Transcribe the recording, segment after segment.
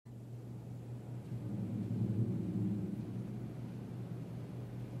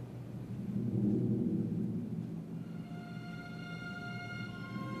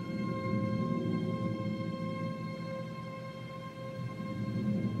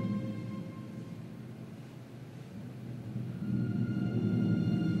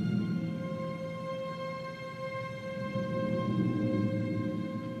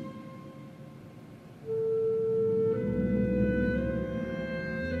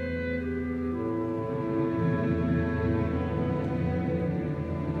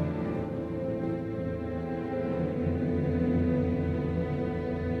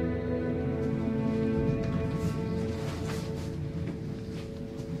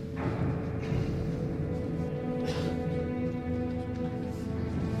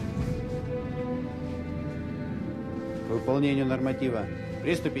выполнению норматива.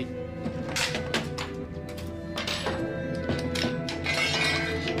 Приступить.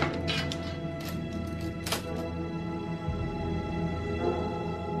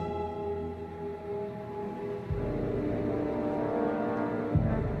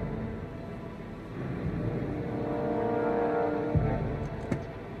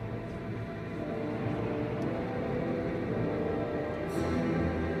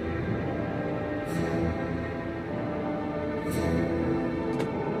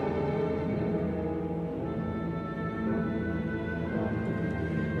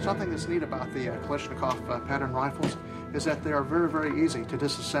 Something that's neat about the Kalashnikov pattern rifles is that they are very, very easy to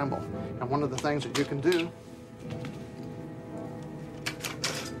disassemble. And one of the things that you can do,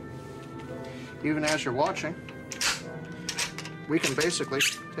 even as you're watching, we can basically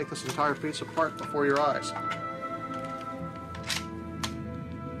take this entire piece apart before your eyes.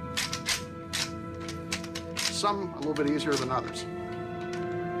 Some a little bit easier than others.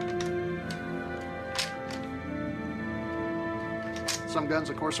 Some guns,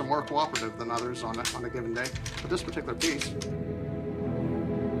 of course, are more cooperative than others on a given day, but this particular piece,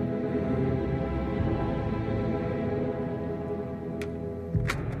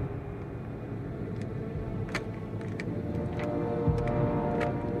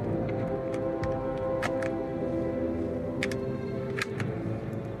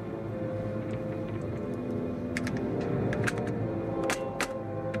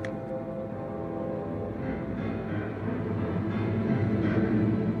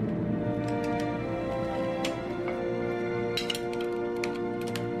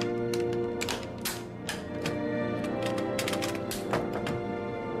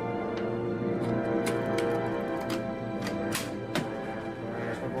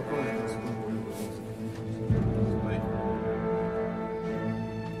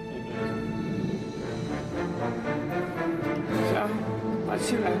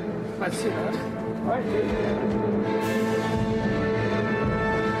 Спасибо.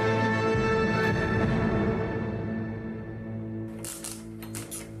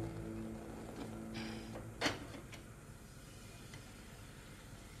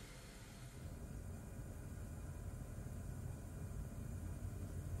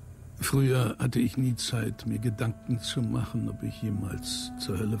 Früher hatte ich nie Zeit, mir Gedanken zu machen, ob ich jemals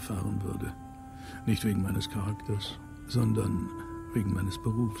zur Hölle fahren würde. Nicht wegen meines Charakters, sondern wegen meines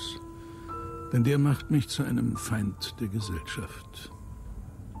Berufs. Denn der macht mich zu einem Feind der Gesellschaft.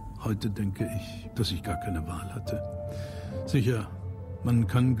 Heute denke ich, dass ich gar keine Wahl hatte. Sicher, man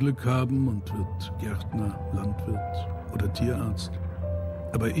kann Glück haben und wird Gärtner, Landwirt oder Tierarzt.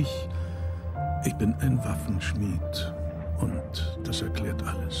 Aber ich bin ein Waffenschmied und das erklärt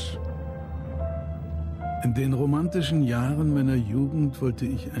alles. In den romantischen Jahren meiner Jugend wollte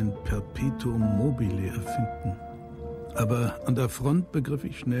ich ein Perpetuum mobile erfinden. Aber an der Front begriff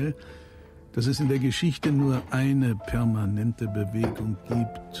ich schnell, dass es in der Geschichte nur eine permanente Bewegung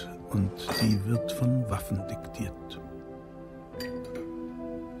gibt und die wird von Waffen diktiert.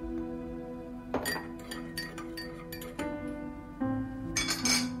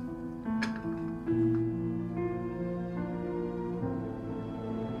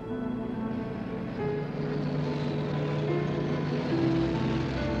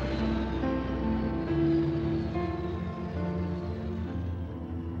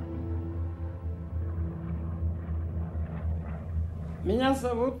 Меня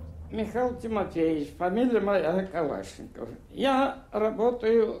зовут Михаил Тимофеевич, фамилия моя Калашников. Я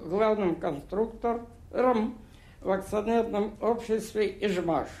работаю главным конструктором в акционерном обществе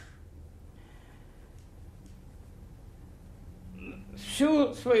 «Ижмаш».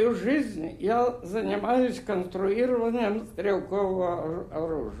 Всю свою жизнь я занимаюсь конструированием стрелкового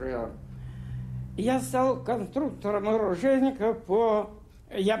оружия. Я стал конструктором оружейника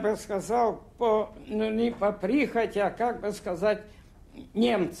я бы сказал, не по прихоти, а как бы сказать,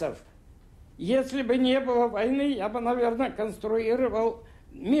 немцев. Если бы не было войны, я бы, наверное, конструировал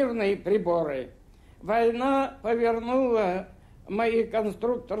мирные приборы. Война повернула мои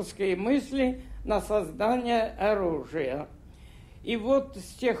конструкторские мысли на создание оружия. И вот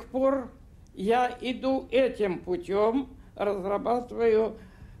с тех пор я иду этим путем, разрабатываю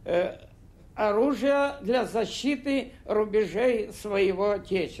оружие для защиты рубежей своего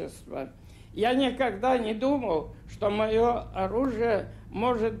Отечества. Я никогда не думал, что мое оружие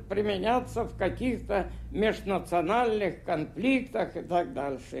может применяться в каких-то межнациональных конфликтах и так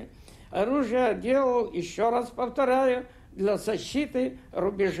дальше. Оружие делал, еще раз повторяю, для защиты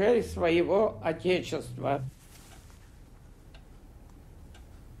рубежей своего Отечества.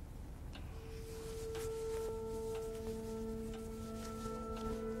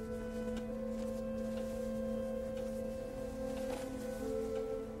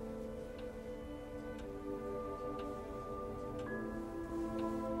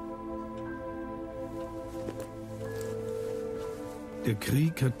 Der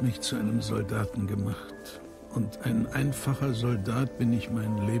Krieg hat mich zu einem Soldaten gemacht. Und ein einfacher Soldat bin ich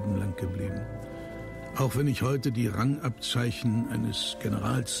mein Leben lang geblieben. Auch wenn ich heute die Rangabzeichen eines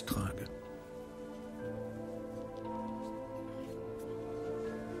Generals trage.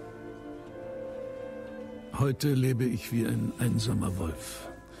 Heute lebe ich wie ein einsamer Wolf.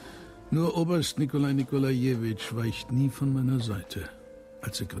 Nur Oberst Nikolai Nikolajewitsch weicht nie von meiner Seite.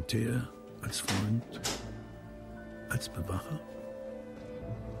 Als Sekretär, als Freund, als Bewacher.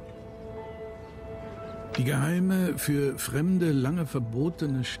 Die geheime, für Fremde lange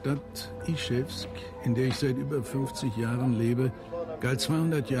verbotene Stadt Ischewsk, in der ich seit über 50 Jahren lebe, galt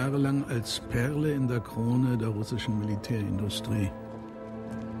 200 Jahre lang als Perle in der Krone der russischen Militärindustrie.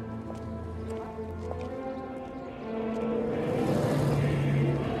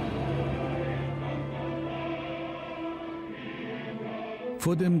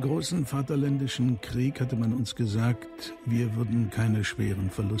 Vor dem großen Vaterländischen Krieg hatte man uns gesagt, wir würden keine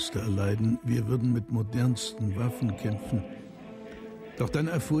schweren Verluste erleiden, wir würden mit modernsten Waffen kämpfen. Doch dann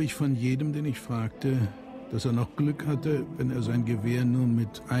erfuhr ich von jedem, den ich fragte, dass er noch Glück hatte, wenn er sein Gewehr nur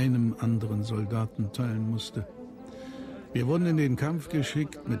mit einem anderen Soldaten teilen musste. Wir wurden in den Kampf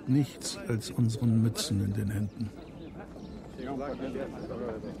geschickt mit nichts als unseren Mützen in den Händen.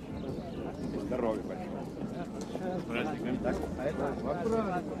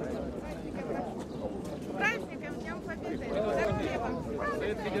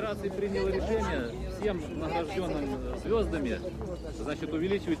 Совет Федерации принял решение всем награжденным звездами, значит,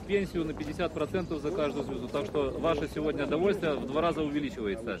 увеличивать пенсию на 50% за каждую звезду. Так что ваше сегодня довольствие в 2 раза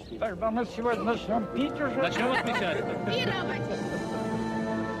увеличивается. Тогда мы сегодня начнем пить уже. Начнем отмечать.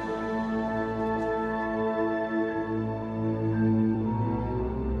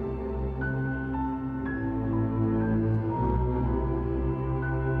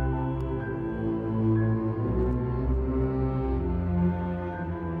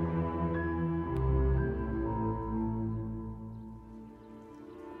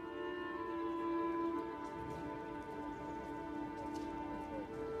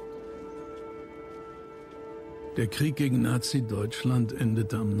 Der Krieg gegen Nazi-Deutschland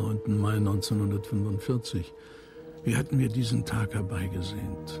endete am 9. Mai 1945. Wie hatten wir diesen Tag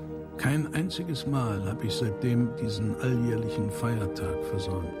herbeigesehnt? Kein einziges Mal habe ich seitdem diesen alljährlichen Feiertag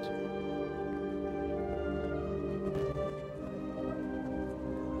versäumt.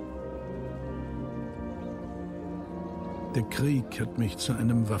 Der Krieg hat mich zu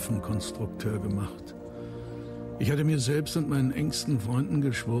einem Waffenkonstrukteur gemacht. Ich hatte mir selbst und meinen engsten Freunden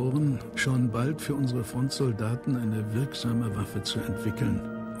geschworen, schon bald für unsere Frontsoldaten eine wirksame Waffe zu entwickeln,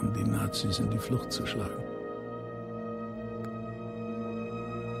 um die Nazis in die Flucht zu schlagen.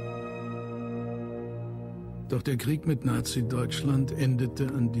 Doch der Krieg mit Nazi-Deutschland endete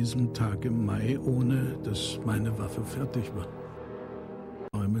an diesem Tag im Mai, ohne dass meine Waffe fertig war.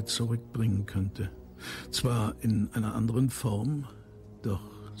 Räume zurückbringen könnte. Zwar in einer anderen Form, doch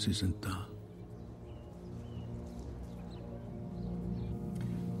sie sind da.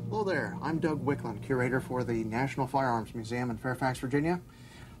 Hello there, I'm Doug Wicklund, curator for the National Firearms Museum in Fairfax, Virginia.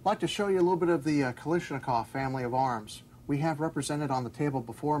 I'd like to show you a little bit of the Kalashnikov family of arms. We have represented on the table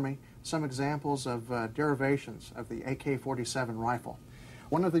before me some examples of derivations of the AK47 rifle.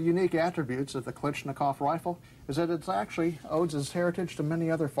 One of the unique attributes of the Kalashnikov rifle is that it actually owes its heritage to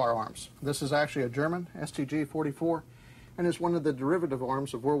many other firearms. This is actually a German STG-44 and is one of the derivative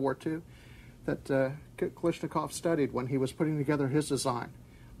arms of World War II that Kalashnikov studied when he was putting together his design.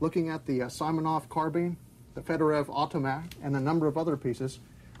 Looking at the Simonov carbine, the Fedorev Automat, and a number of other pieces,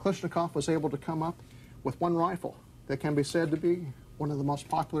 Kalashnikov was able to come up with one rifle that can be said to be one of the most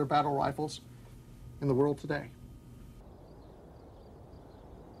popular battle rifles in the world today.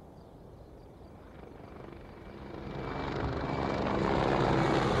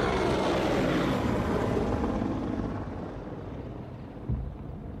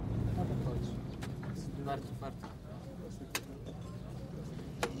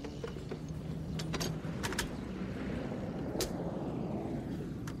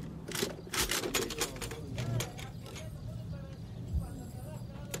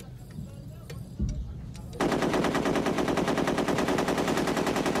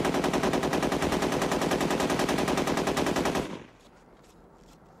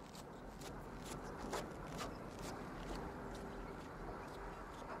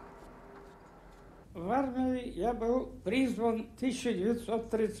 В армии я был призван в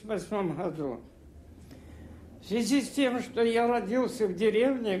 1938 году. В связи с тем, что я родился в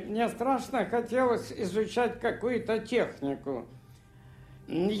деревне, мне страшно хотелось изучать какую-то технику.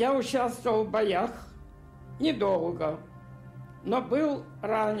 Я участвовал в боях недолго, но был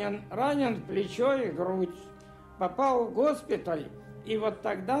ранен в плечо и грудь. Попал в госпиталь И вот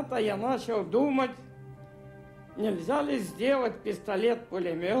тогда-то я начал думать, нельзя ли сделать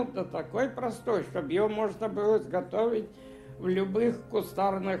пистолет-пулемет да такой простой, чтобы его можно было изготовить в любых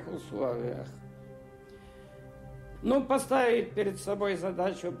кустарных условиях. Ну, поставить перед собой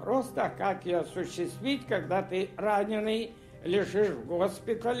задачу просто, как ее осуществить, когда ты раненый, лежишь в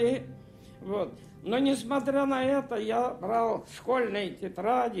госпитале. Вот. Но, несмотря на это, я брал школьные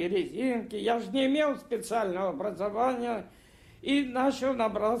тетради, резинки. Я же не имел специального образования и начал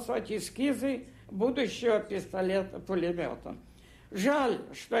набрасывать эскизы будущего пистолета-пулемета. Жаль,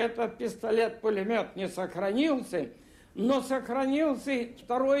 что этот пистолет-пулемет не сохранился, но сохранился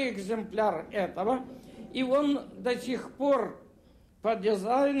второй экземпляр этого, и он до сих пор по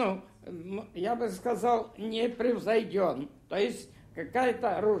дизайну, я бы сказал, не превзойден. То есть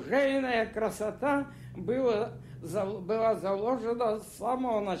какая-то оружейная красота была заложена с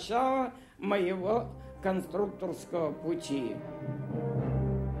самого начала моего konstruktorskого пути.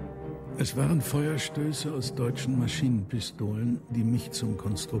 Es waren Feuerstöße aus deutschen Maschinenpistolen, die mich zum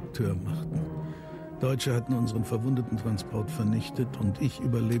Konstrukteur machten. Deutsche hatten unseren Verwundetentransport vernichtet und ich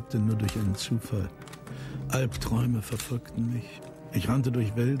überlebte nur durch einen Zufall. Albträume verfolgten mich. Ich rannte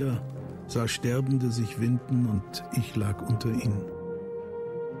durch Wälder, sah Sterbende sich winden und ich lag unter ihnen.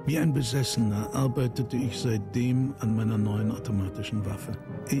 Wie ein Besessener arbeitete ich seitdem an meiner neuen automatischen Waffe.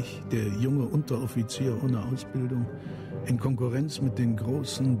 Ich, der junge Unteroffizier ohne Ausbildung, in Konkurrenz mit den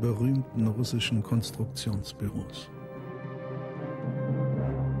großen, berühmten russischen Konstruktionsbüros.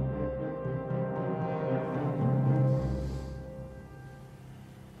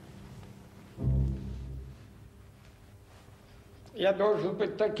 Я должен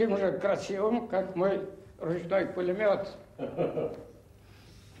быть таким же красивым, как мой ручной пулемет.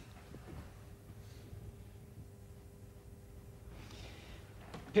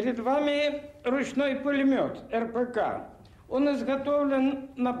 Перед вами ручной пулемет РПК. Он изготовлен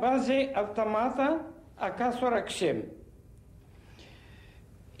на базе автомата АК47.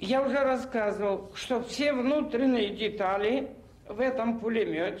 Я уже рассказывал, что все внутренние детали в этом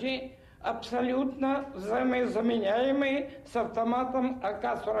пулемете абсолютно взаимозаменяемые с автоматом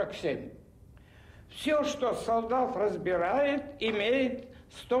АК47. Все, что солдат разбирает, имеет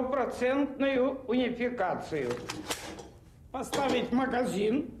стопроцентную унификацию. Поставить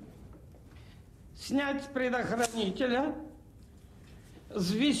магазин, снять с предохранителя,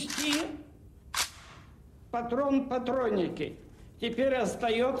 взвести патрон-патронники. Теперь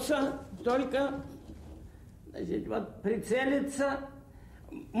остается только, значит, вот прицелиться.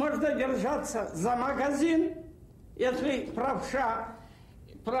 Можно держаться за магазин, если правша,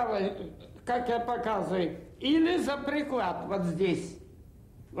 правой, как я показываю, или за приклад вот здесь.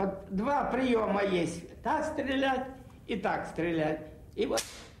 Вот два приема есть. Так стрелять и так стрелять. И вот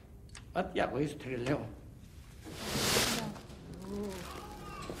я выстрелил.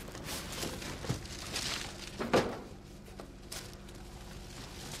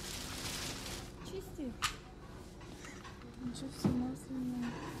 Чисти. Ничего все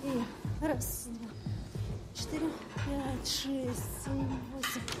масляное. И раз, два, 4, 5, 6, 7,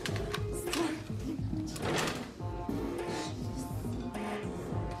 8, 100.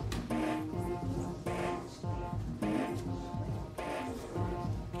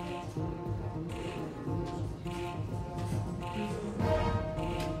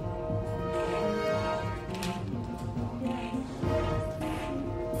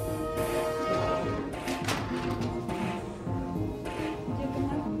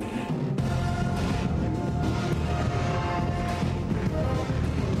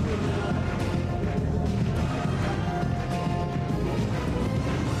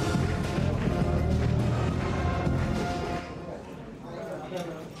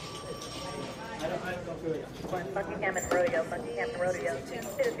 Buckingham and Rodeo.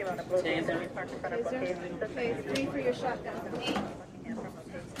 Citizen on the blue parked in front of location. Okay, 3 for your shotgun.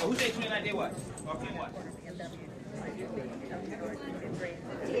 Oh, who's 829 day what? Or clean what?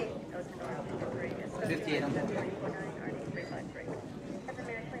 58 on that.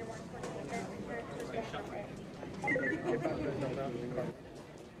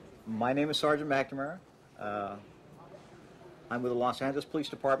 My name is Sergeant McNamara. I'm with the Los Angeles Police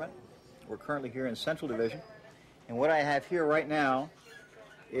Department. We're currently here in Central Division. And what I have here right now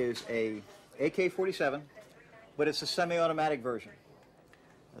is a AK47, but it's a semi-automatic version.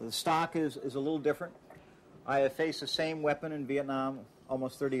 The stock is a little different. I have faced the same weapon in Vietnam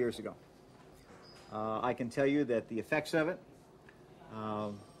almost 30 years ago. I can tell you that the effects of it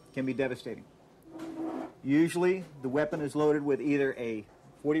can be devastating. Usually the weapon is loaded with either a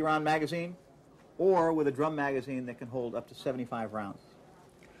 40-round magazine or with a drum magazine that can hold up to 75 rounds.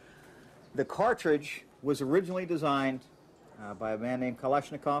 The cartridge was originally designed by a man named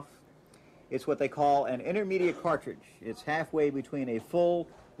Kalashnikov. It's what they call an intermediate cartridge. It's halfway between a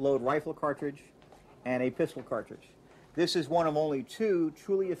full-load rifle cartridge and a pistol cartridge. This is one of only two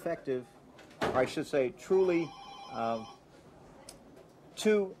truly effective, or I should say two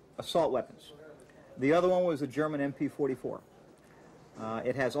assault weapons. The other one was the German MP44.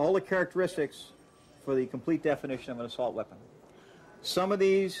 It has all the characteristics for the complete definition of an assault weapon. Some of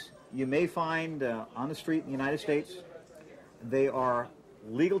these you may find on the street in the United States. They are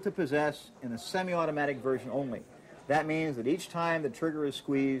legal to possess in a semi-automatic version only. That means that each time the trigger is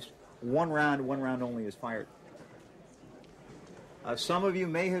squeezed, one round only is fired. Some of you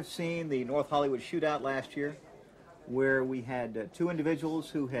may have seen the North Hollywood shootout last year, where we had two individuals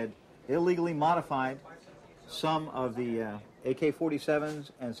who had illegally modified some of the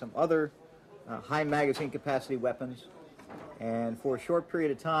AK-47s and some other high magazine capacity weapons. And for a short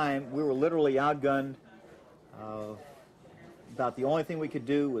period of time, we were literally outgunned. About the only thing we could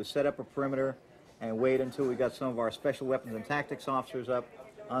do was set up a perimeter and wait until we got some of our special weapons and tactics officers up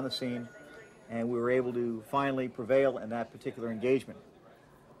on the scene, and we were able to finally prevail in that particular engagement.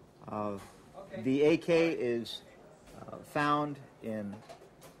 The AK is found in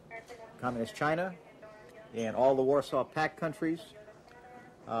Communist China, in all the Warsaw Pact countries.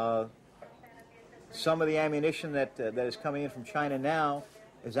 Some of the ammunition that is coming in from China now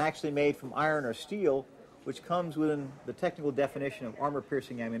is actually made from iron or steel, which comes within the technical definition of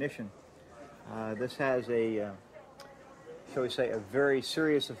armor-piercing ammunition. This has a, shall we say, a very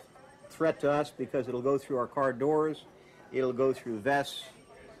serious threat to us because it'll go through our car doors, it'll go through vests.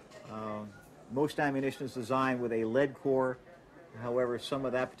 Most ammunition is designed with a lead core. However, some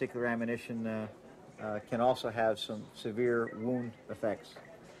of that particular ammunition can also have some severe wound effects.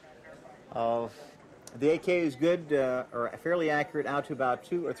 The AK is good or fairly accurate out to about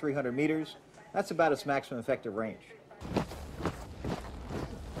 200 or 300 meters. That's about its maximum effective range.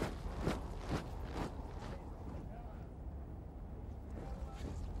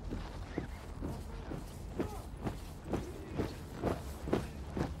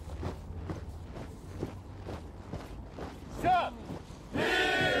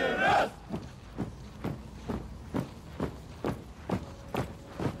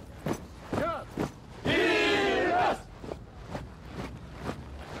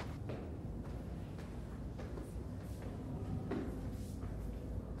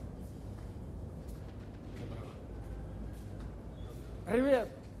 Привет.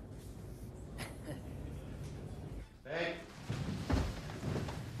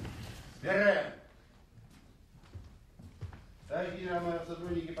 Товарищи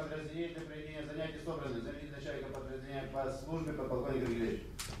сотрудники подразделения для проведения занятий собраны. Заметьте начальника подразделения по службе подполковника Григорьевича.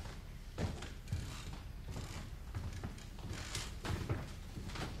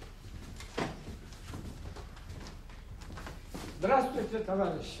 Здравствуйте,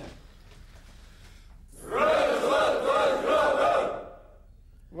 товарищи.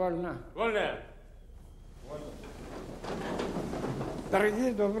 Вольно. Вольно.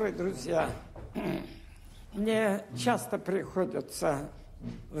 Дорогие добрые друзья, мне часто приходится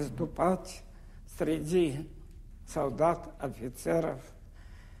выступать среди солдат, офицеров.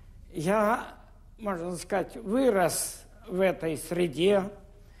 Я, можно сказать, вырос в этой среде,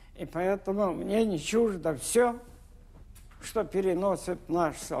 и поэтому мне не чуждо все, что переносит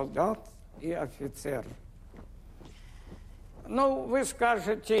наш солдат и офицер. Ну, вы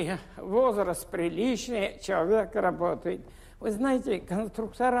скажете, возраст приличный, человек работает. Вы знаете,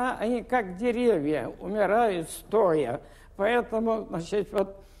 конструктора, они как деревья, умирают стоя. Поэтому, значит,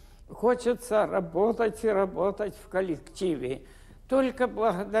 вот хочется работать и работать в коллективе. Только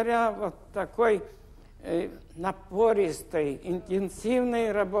благодаря вот такой напористой,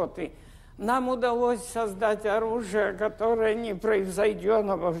 интенсивной работе нам удалось создать оружие, которое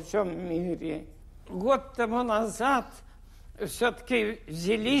непревзойдено во всем мире. Год тому назад все-таки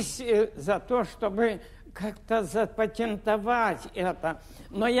взялись за то, чтобы как-то запатентовать это.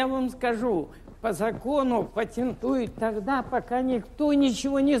 Но я вам скажу, по закону патентуют тогда, пока никто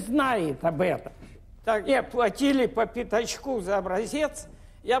ничего не знает об этом. Так и платили по пятачку за образец,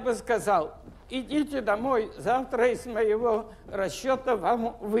 я бы сказал, идите домой, завтра из моего расчета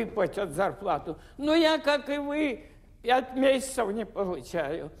вам выплатят зарплату. Но я, как и вы, 5 месяцев не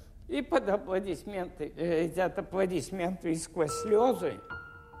получаю. И под аплодисменты, летят аплодисменты и сквозь слезы.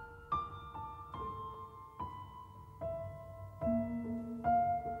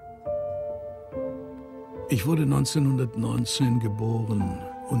 Ich wurde 1919 geboren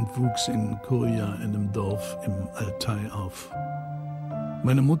und wuchs in Korea, einem Dorf im Altai, auf.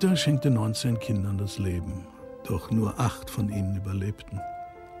 Meine Mutter schenkte 19 Kindern das Leben, doch nur 8 von ihnen überlebten.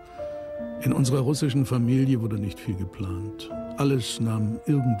 In unserer russischen Familie wurde nicht viel geplant. Alles nahm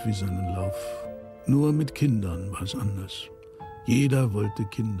irgendwie seinen Lauf. Nur mit Kindern war es anders. Jeder wollte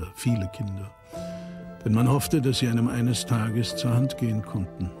Kinder, viele Kinder. Denn man hoffte, dass sie einem eines Tages zur Hand gehen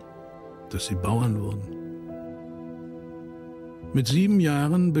konnten, dass sie Bauern wurden. Mit 7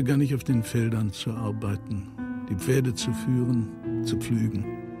 Jahren begann ich auf den Feldern zu arbeiten, die Pferde zu führen, zu pflügen.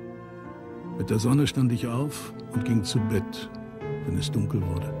 Mit der Sonne stand ich auf und ging zu Bett, wenn es dunkel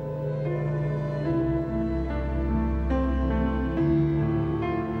wurde.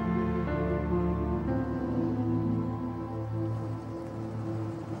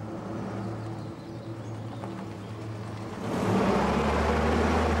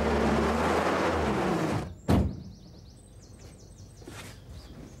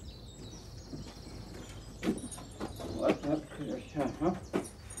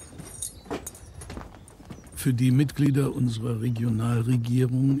 Für die Mitglieder unserer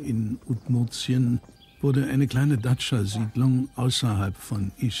Regionalregierung in Udmurtien wurde eine kleine Datscha-Siedlung außerhalb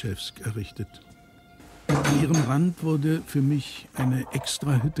von Ischewsk errichtet. An ihrem Rand wurde für mich eine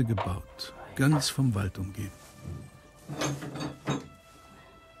extra Hütte gebaut, ganz vom Wald umgeben.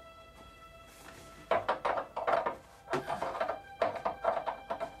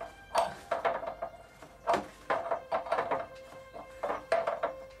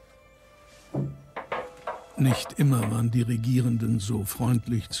 Nicht immer waren die Regierenden so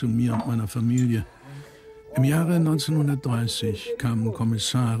freundlich zu mir und meiner Familie. Im Jahre 1930 kamen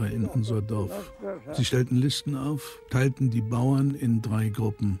Kommissare in unser Dorf. Sie stellten Listen auf, teilten die Bauern in 3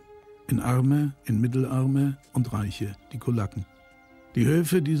 Gruppen. In Arme, in Mittelarme und Reiche, die Kulaken. Die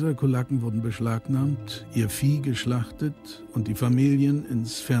Höfe dieser Kulaken wurden beschlagnahmt, ihr Vieh geschlachtet und die Familien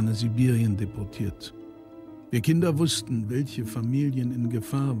ins ferne Sibirien deportiert. Wir Kinder wussten, welche Familien in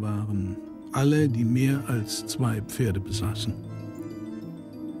Gefahr waren. Alle, die mehr als 2 Pferde besaßen.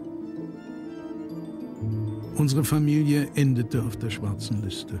 Unsere Familie endete auf der schwarzen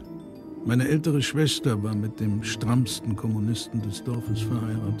Liste. Meine ältere Schwester war mit dem strammsten Kommunisten des Dorfes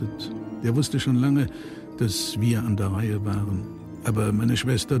verheiratet. Der wusste schon lange, dass wir an der Reihe waren. Aber meine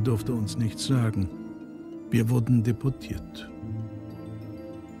Schwester durfte uns nichts sagen. Wir wurden deportiert.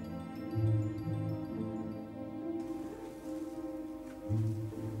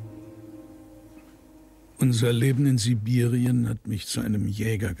 Unser Leben in Sibirien hat mich zu einem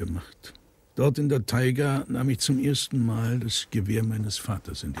Jäger gemacht. Dort in der Taiga nahm ich zum ersten Mal das Gewehr meines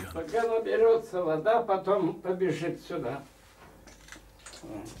Vaters in die Hand.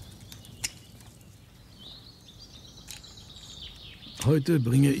 Heute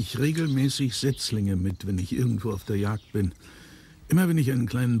bringe ich regelmäßig Setzlinge mit, wenn ich irgendwo auf der Jagd bin. Immer wenn ich einen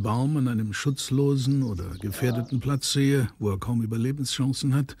kleinen Baum an einem schutzlosen oder gefährdeten Platz sehe, wo er kaum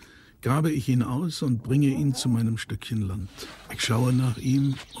Überlebenschancen hat, grabe ich ihn aus und bringe ihn zu meinem Stückchen Land. Ich schaue nach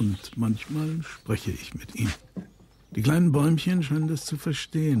ihm und manchmal spreche ich mit ihm. Die kleinen Bäumchen scheinen das zu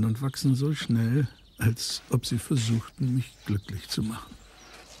verstehen und wachsen so schnell, als ob sie versuchten, mich glücklich zu machen.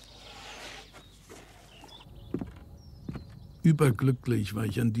 Überglücklich war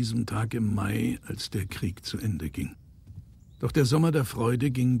ich an diesem Tag im Mai, als der Krieg zu Ende ging. Doch der Sommer der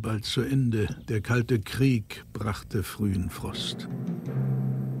Freude ging bald zu Ende. Der kalte Krieg brachte frühen Frost.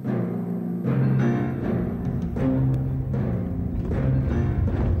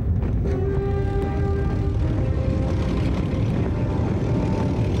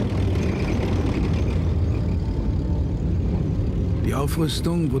 Die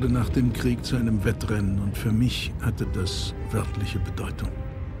Aufrüstung wurde nach dem Krieg zu einem Wettrennen und für mich hatte das wörtliche Bedeutung.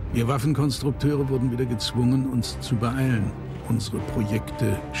 Wir Waffenkonstrukteure wurden wieder gezwungen, uns zu beeilen, unsere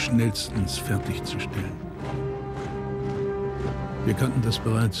Projekte schnellstens fertigzustellen. Wir kannten das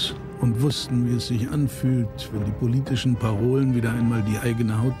bereits und wussten, wie es sich anfühlt, wenn die politischen Parolen wieder einmal die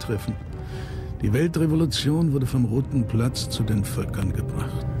eigene Haut treffen. Die Weltrevolution wurde vom Roten Platz zu den Völkern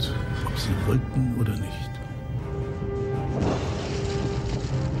gebracht, ob sie wollten oder nicht.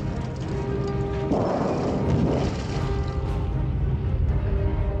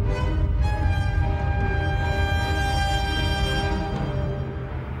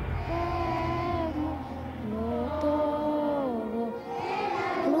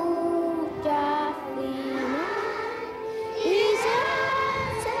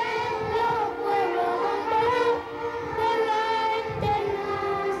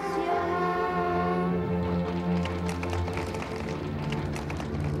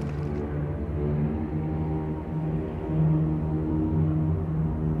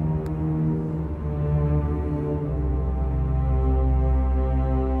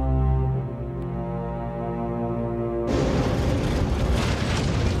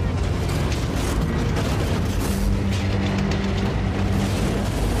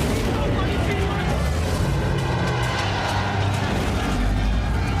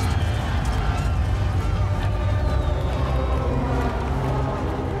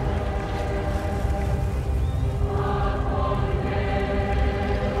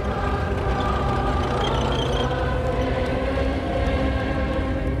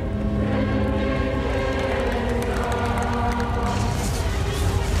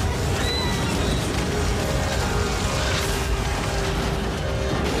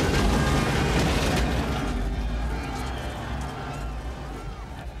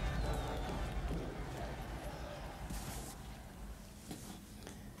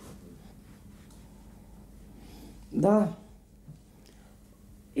 Да.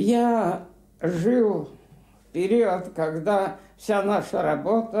 Я жил в период, когда вся наша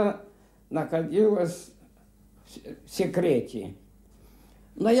работа находилась в секрете.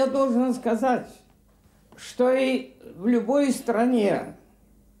 Но я должен сказать, что и в любой стране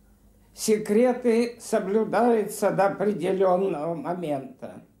секреты соблюдаются до определенного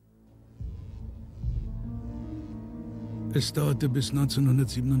момента. Es dauerte bis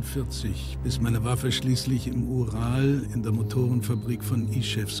 1947, bis meine Waffe schließlich im Ural in der Motorenfabrik von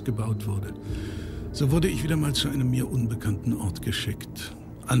Ischewsk gebaut wurde. So wurde ich wieder mal zu einem mir unbekannten Ort geschickt.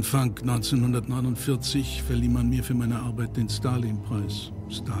 Anfang 1949 verlieh man mir für meine Arbeit den Stalin-Preis.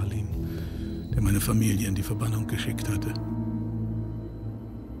 Stalin, der meine Familie in die Verbannung geschickt hatte.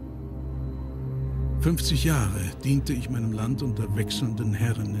 50 Jahre diente ich meinem Land unter wechselnden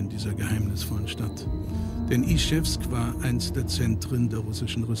Herren in dieser geheimnisvollen Stadt. Denn Ischewsk war eins der Zentren der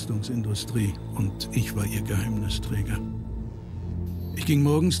russischen Rüstungsindustrie und ich war ihr Geheimnisträger. Ich ging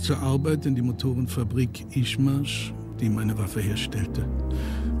morgens zur Arbeit in die Motorenfabrik Ischmasch, die meine Waffe herstellte.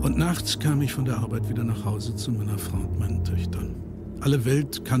 Und nachts kam ich von der Arbeit wieder nach Hause zu meiner Frau und meinen Töchtern. Alle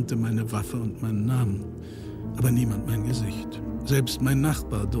Welt kannte meine Waffe und meinen Namen, aber niemand mein Gesicht. Selbst mein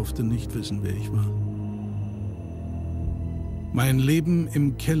Nachbar durfte nicht wissen, wer ich war. Mein Leben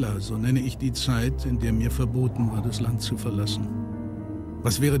im Keller, so nenne ich die Zeit, in der mir verboten war, das Land zu verlassen.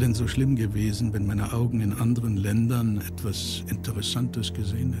 Was wäre denn so schlimm gewesen, wenn meine Augen in anderen Ländern etwas Interessantes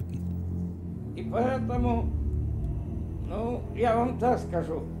gesehen hätten? И поэтому, я вам так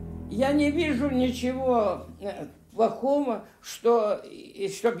скажу, я не вижу ничего плохого,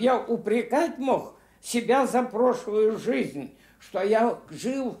 чтобы я упрекать мог себя за прошлую жизнь, что я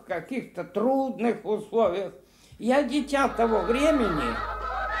жил в каких-то трудных условиях. Я дитя того времени.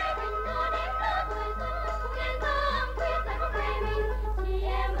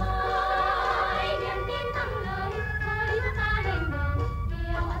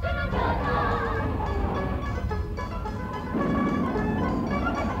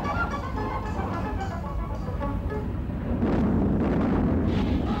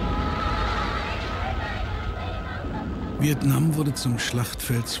 Vietnam wurde zum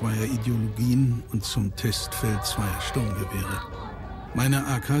Schlachtfeld zweier Ideologien und zum Testfeld zweier Sturmgewehre. Meine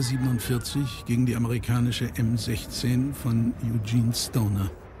AK47 gegen die amerikanische M16 von Eugene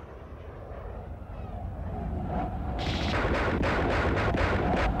Stoner.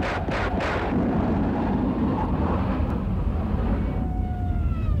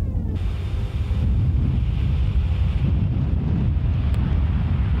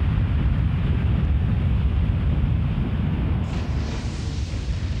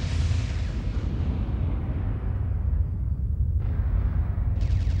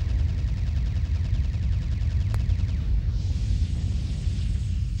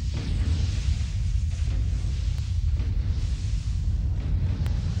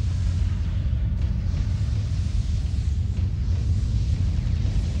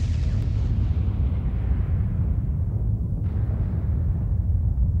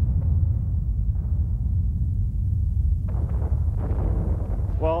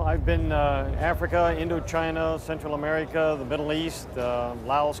 I've been Africa, Indochina, Central America, the Middle East,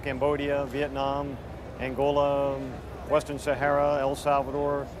 Laos, Cambodia, Vietnam, Angola, Western Sahara, El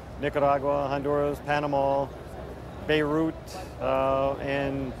Salvador, Nicaragua, Honduras, Panama, Beirut,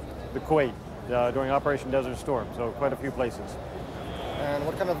 and the Kuwait during Operation Desert Storm, so quite a few places. And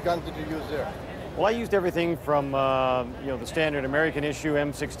what kind of guns did you use there? Well, I used everything from the standard American issue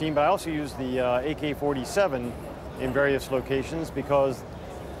M16, but I also used the AK47 in various locations because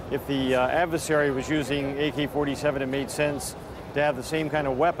if the adversary was using AK-47, it made sense to have the same kind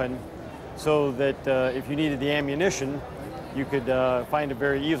of weapon so that if you needed the ammunition, you could find it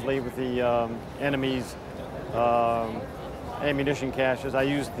very easily with the enemy's ammunition caches. I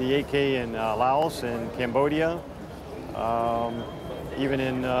used the AK in Laos and Cambodia, even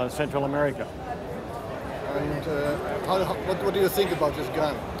in Central America. And what do you think about this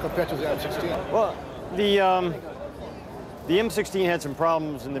gun compared to the M16? Well, the M16 had some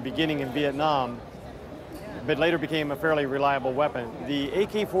problems in the beginning in Vietnam, but later became a fairly reliable weapon. The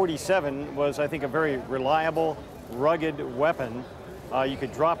AK-47 was, I think, a very reliable, rugged weapon. You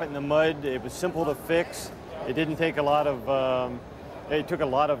could drop it in the mud. It was simple to fix. It didn't take a lot of. It took a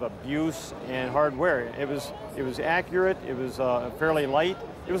lot of abuse and hard wear. It was accurate. It was fairly light.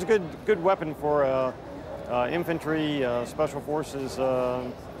 It was a good weapon for infantry, special forces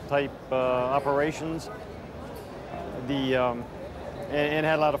type operations. And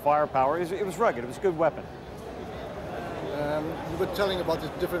had a lot of firepower. It was rugged. It was a good weapon. You were telling about the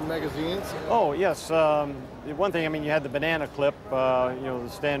different magazines. Oh, yes. One thing, I mean, you had the banana clip, you know, the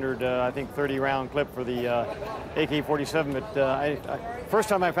standard, I think, 30-round clip for the AK-47. But first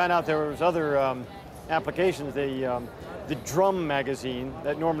time I found out there was other applications, the drum magazine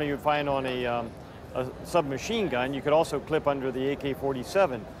that normally you'd find on a submachine gun, you could also clip under the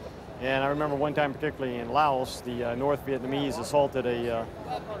AK-47. And I remember one time, particularly in Laos, the North Vietnamese assaulted a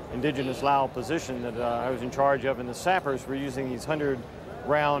indigenous Lao position that I was in charge of, and the sappers were using these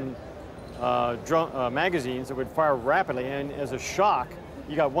 100-round magazines that would fire rapidly. And as a shock,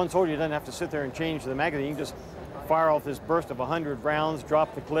 you got one soldier, doesn't have to sit there and change the magazine. You can just fire off this burst of 100 rounds,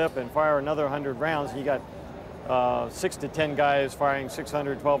 drop the clip, and fire another 100 rounds. And you got 6 to 10 guys firing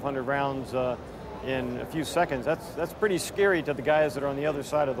 600, 1,200 rounds in a few seconds. That's pretty scary to the guys that are on the other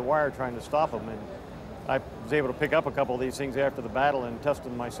side of the wire trying to stop them. And I was able to pick up a couple of these things after the battle and test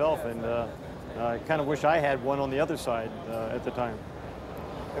them myself, and I kind of wish I had one on the other side at the time.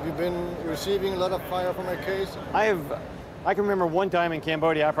 Have you been receiving a lot of fire from AKs? I can remember one time in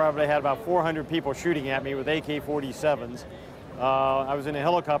Cambodia, I probably had about 400 people shooting at me with AK-47s. I was in a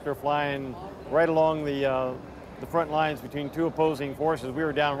helicopter flying right along the front lines between two opposing forces. We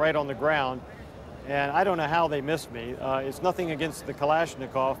were down right on the ground. And I don't know how they missed me. It's nothing against the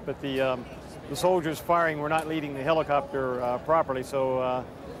Kalashnikov, but the soldiers firing were not leading the helicopter properly, so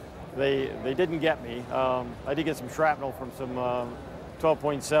they didn't get me. I did get some shrapnel from some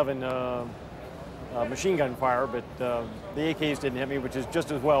 12.7 machine gun fire, but the AKs didn't hit me, which is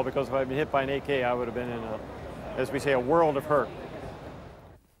just as well, because if I'd been hit by an AK, I would have been in, as we say, a world of hurt.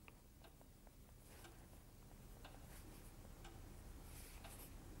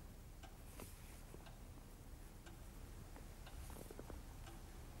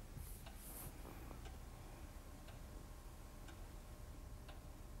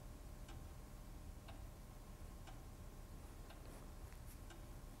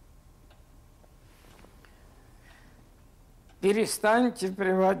 Перестаньте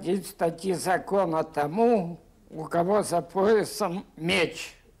приводить статьи закона тому, у кого за поясом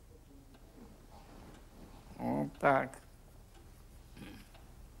меч. Вот так.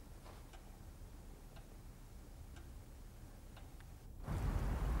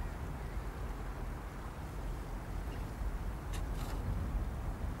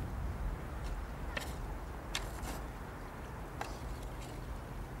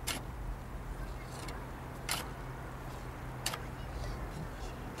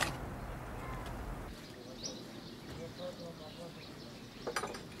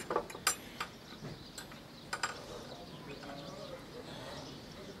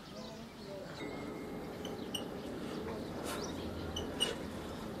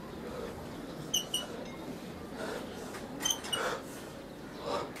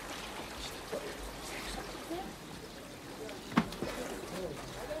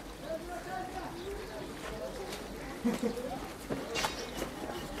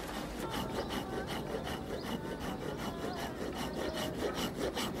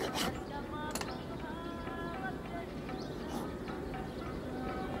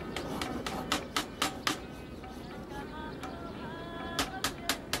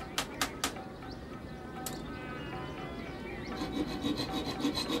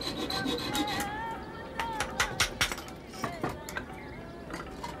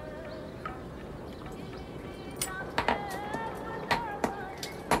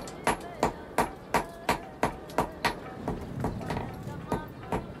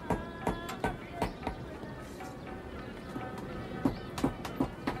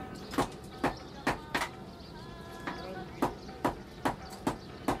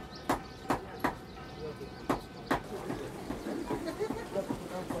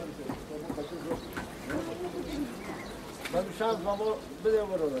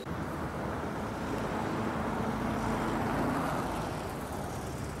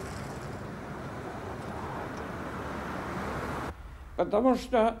 Потому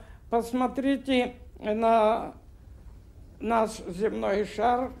что посмотрите на наш земной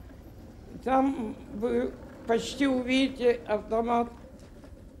шар, там вы почти увидите, автомат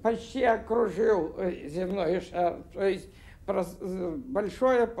почти окружил земной шар, то есть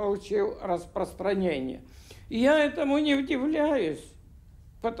большое получил распространение. И я этому не удивляюсь,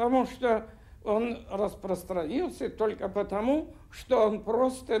 потому что он распространился только потому, что он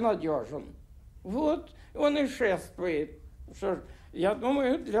просто надежен. Вот он и шествует. Что ж, я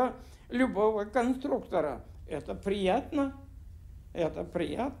думаю, для любого конструктора это приятно. Это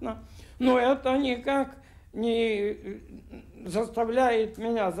приятно. Но это никак не заставляет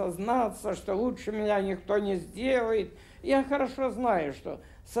меня зазнаться, что лучше меня никто не сделает. Я хорошо знаю, что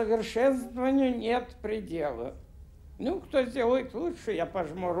совершенствованию нет предела. Ну, кто сделает лучше, я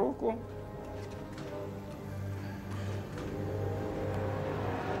пожму руку.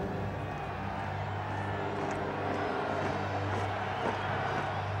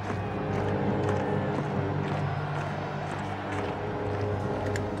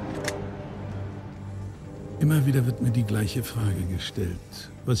 Immer wieder wird mir die gleiche Frage gestellt.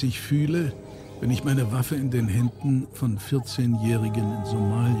 Was ich fühle, wenn ich meine Waffe in den Händen von 14-Jährigen in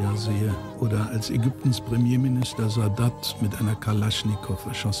Somalia sehe oder als Ägyptens Premierminister Sadat mit einer Kalaschnikow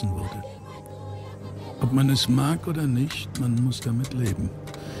erschossen wurde. Ob man es mag oder nicht, man muss damit leben.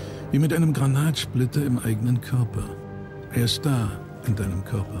 Wie mit einem Granatsplitter im eigenen Körper. Er ist da, in deinem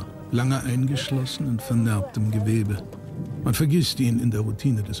Körper, lange eingeschlossen in vernarbtem Gewebe. Man vergisst ihn in der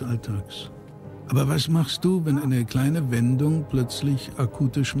Routine des Alltags. Aber was machst du, wenn eine kleine Wendung plötzlich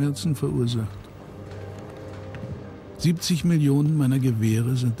akute Schmerzen verursacht? 70 Millionen meiner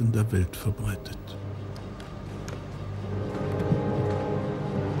Gewehre sind in der Welt verbreitet.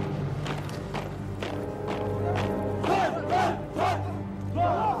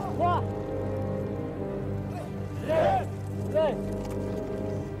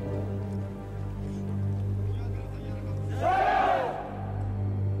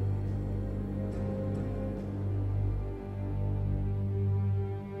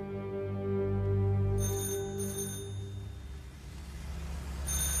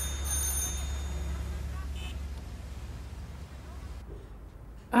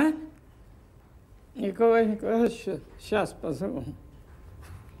 А? Николай Николаевич, сейчас позову.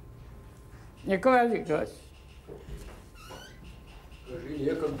 Николай Николаевич. Скажи,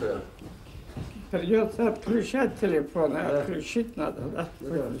 некогда. Придется отключать телефон, а да. Отключить надо, да? Да.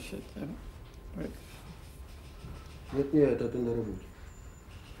 Выключить. Нет, это на работе.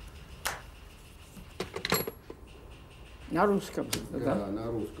 На русском, да? Да,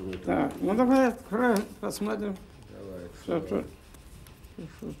 на русском. Это. Так, ну давай откроем, посмотрим. Давай. Что тут.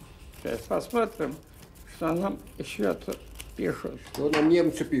 Сейчас посмотрим, что нам еще тут пишут. Что нам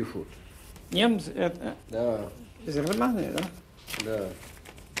немцы пишут? Немцы это? Да. Из Германии, да? Да.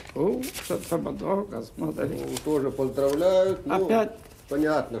 Что-то много смотри. Ну, тоже поздравляют. Ну, опять?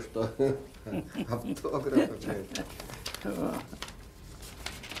 Понятно, что автограф опять.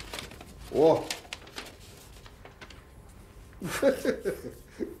 О!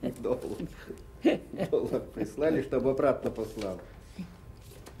 Доллар прислали, чтобы обратно послал.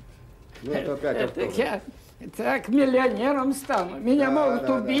 Ну, это опять автограф. Я так миллионером стану. Меня могут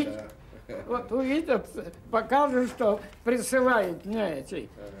убить. Да. Вот увидят, покажут, что присылают мне эти.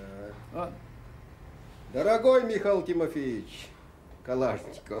 Вот. Дорогой Михаил Тимофеевич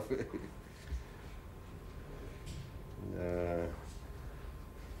Калашников. Да.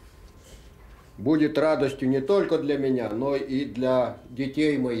 Будет радостью не только для меня, но и для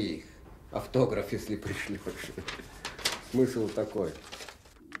детей моих. Автограф, если пришлешь. Смысл такой.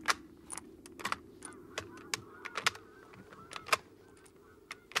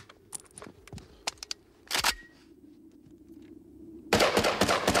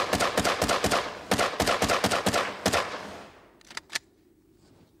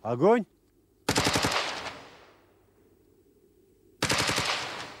 Огонь!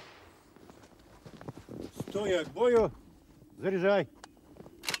 Стоя к бою, заряжай.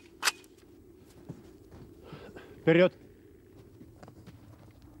 Вперед.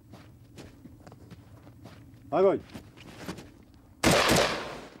 Огонь.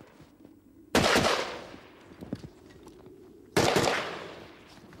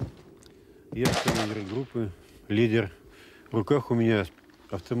 Я командир группы, лидер. В руках у меня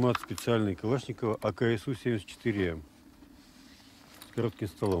автомат специальный Калашникова AK47 с коротким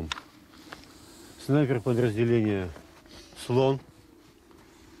стволом. Снайпер подразделения «Слон».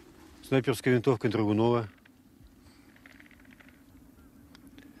 Снайперская винтовка Драгунова.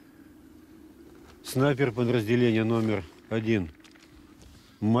 Снайпер подразделения номер 1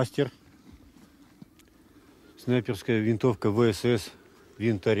 «Мастер». Снайперская винтовка ВСС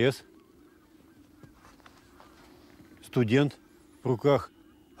 «Винторез». Студент. В руках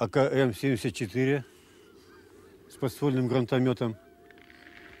АК-74 с подствольным гранатометом.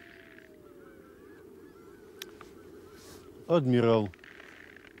 Адмирал.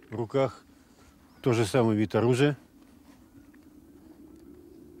 В руках тот же самый вид оружия.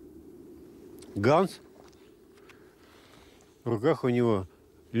 Ганс. В руках у него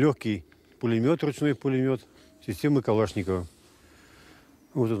легкий пулемет, ручной пулемет системы Калашникова.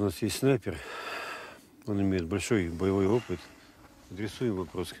 Вот у нас есть снайпер. Он имеет большой боевой опыт. Адресуем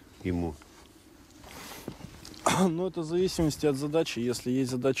вопрос ему. Ну, это в зависимости от задачи. Если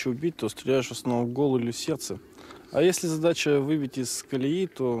есть задача убить, то стреляешь в основном в голову или в сердце. А если задача выбить из колеи,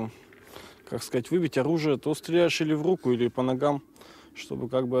 то как сказать, выбить оружие, то стреляешь или в руку, или по ногам, чтобы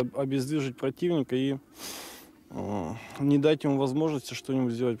как бы обездвижить противника и не дать ему возможности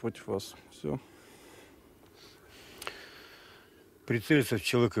что-нибудь сделать против вас. Все. Прицелиться в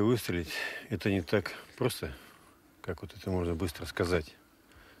человека и выстрелить – это не так просто, как вот это можно быстро сказать.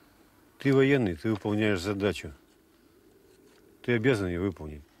 Ты военный, ты выполняешь задачу. Ты обязан ее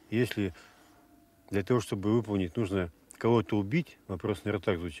выполнить. Если для того, чтобы выполнить, нужно кого-то убить, вопрос, наверное,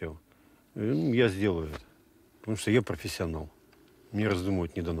 так звучал, я сделаю это. Потому что я профессионал. Мне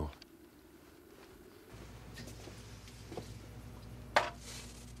раздумывать не дано.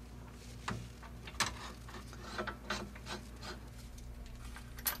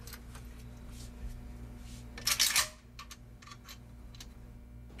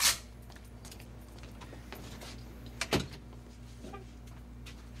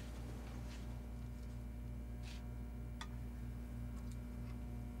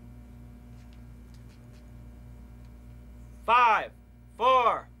 Five,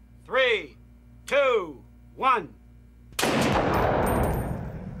 four, three, two, one.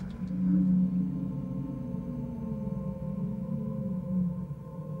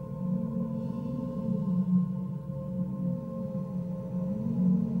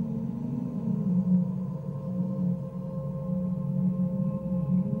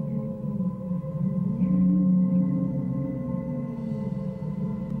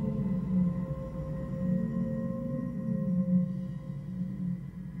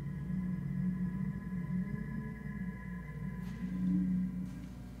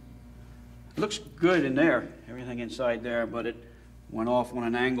 Looks good in there, everything inside there, but it went off on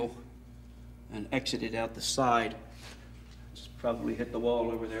an angle and exited out the side. It's probably hit the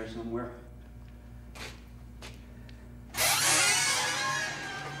wall over there somewhere.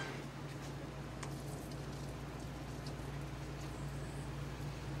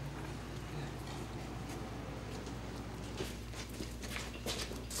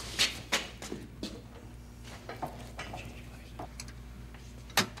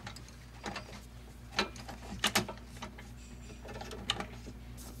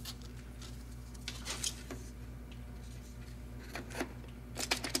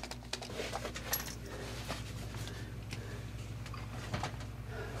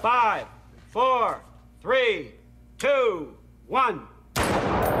 Five, four, three, two, one.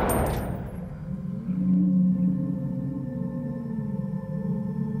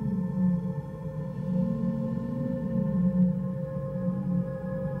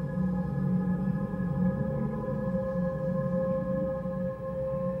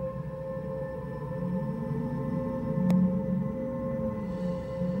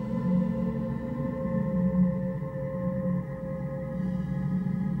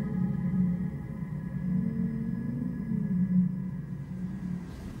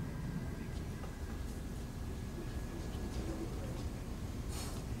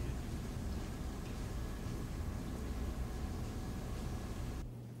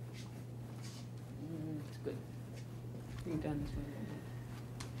 Good. Bring it down this way a little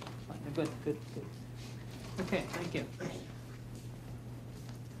bit. Good, good, good. Okay, thank you.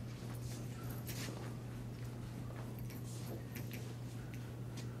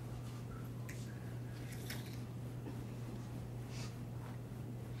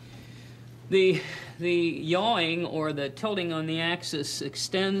 The yawing or the tilting on the axis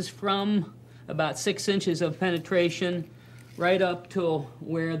extends from about 6 inches of penetration right up till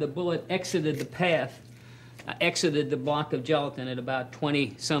where the bullet exited the path, exited the block of gelatin at about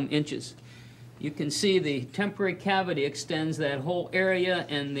 20-some inches. You can see the temporary cavity extends that whole area,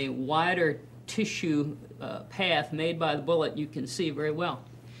 and the wider tissue path made by the bullet you can see very well,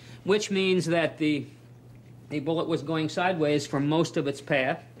 which means that the bullet was going sideways for most of its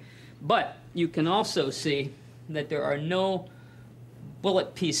path. But you can also see that there are no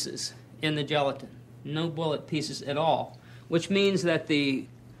bullet pieces in the gelatin, no bullet pieces at all, which means that the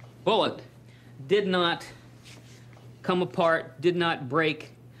bullet did not come apart, did not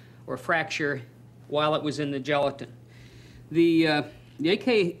break or fracture while it was in the gelatin. The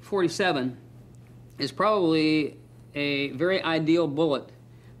AK-47 is probably a very ideal bullet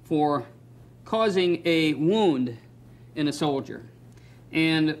for causing a wound in a soldier.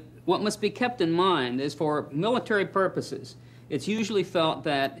 And what must be kept in mind is, for military purposes, it's usually felt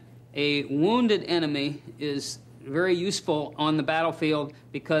that a wounded enemy is very useful on the battlefield,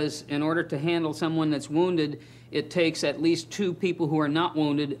 because in order to handle someone that's wounded, it takes at least 2 people who are not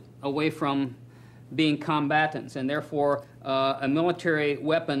wounded away from being combatants, and therefore a military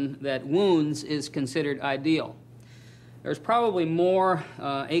weapon that wounds is considered ideal. There's probably more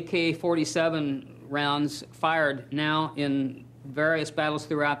AK-47 rounds fired now in various battles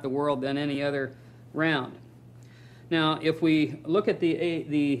throughout the world than any other round. Now, if we look at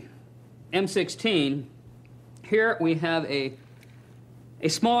the M16, here we have a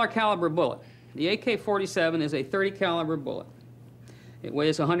smaller caliber bullet. The AK47 is a 30 caliber bullet. It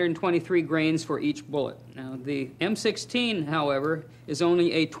weighs 123 grains for each bullet. Now, the M16, however, is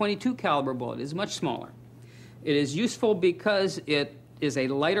only a 22 caliber bullet. It is much smaller. It is useful because it is a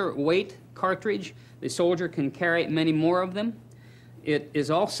lighter weight cartridge. The soldier can carry many more of them. It is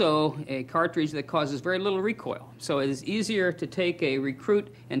also a cartridge that causes very little recoil. So it is easier to take a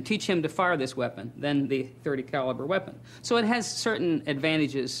recruit and teach him to fire this weapon than the 30 caliber weapon. So it has certain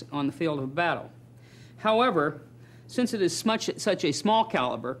advantages on the field of battle. However, since it is such a small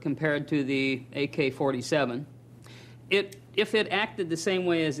caliber compared to the AK-47, if it acted the same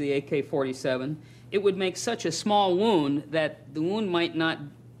way as the AK-47, it would make such a small wound that the wound might not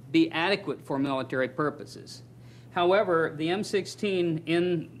be adequate for military purposes. However, the M16,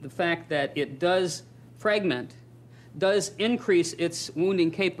 in the fact that it does fragment, does increase its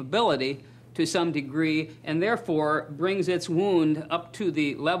wounding capability to some degree, and therefore brings its wound up to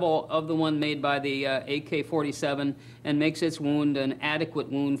the level of the one made by the AK-47 and makes its wound an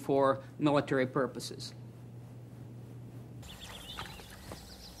adequate wound for military purposes.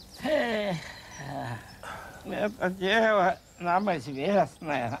 Это дело нам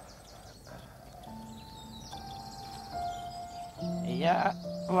известное. Я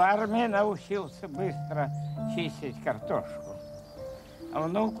в армии научился быстро чистить картошку. А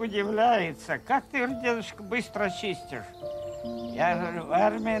внук удивляется, как ты, дедушка, быстро чистишь? Я говорю, в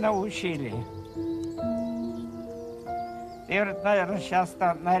армии научили. Ты, говорит, наверное,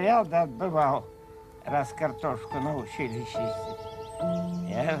 часто наряды отбывал, раз картошку научили чистить.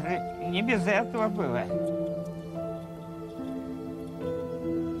 Я говорю, не без этого было.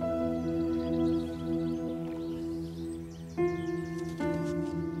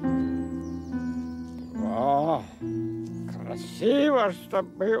 О, красиво, что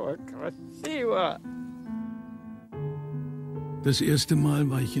было, красиво. Das erste Mal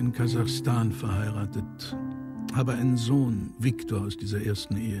war ich in Kasachstan verheiratet, habe einen Sohn, Viktor, aus dieser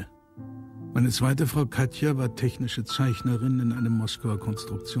ersten Ehe. Meine zweite Frau Katja war technische Zeichnerin in einem Moskauer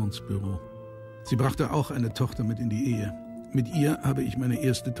Konstruktionsbüro. Sie brachte auch eine Tochter mit in die Ehe. Mit ihr habe ich meine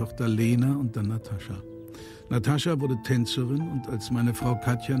erste Tochter Lena und dann Natascha. Natascha wurde Tänzerin und als meine Frau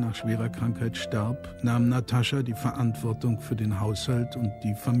Katja nach schwerer Krankheit starb, nahm Natascha die Verantwortung für den Haushalt und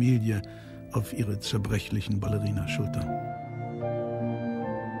die Familie auf ihre zerbrechlichen Ballerinaschultern.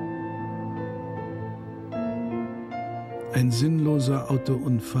 Ein sinnloser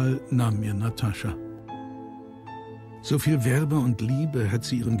Autounfall nahm mir Natascha. So viel Wärme und Liebe hat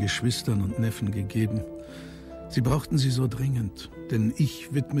sie ihren Geschwistern und Neffen gegeben. Sie brauchten sie so dringend, denn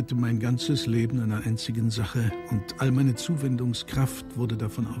ich widmete mein ganzes Leben einer einzigen Sache und all meine Zuwendungskraft wurde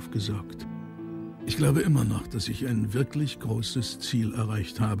davon aufgesaugt. Ich glaube immer noch, dass ich ein wirklich großes Ziel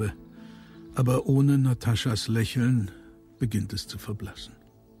erreicht habe. Aber ohne Nataschas Lächeln beginnt es zu verblassen.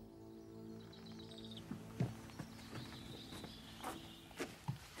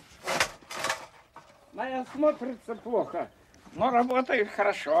 Моя смотрится плохо, но работает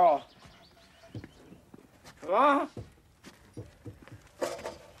хорошо. О!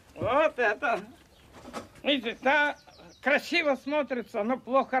 Вот это. Видите, та красиво смотрится, но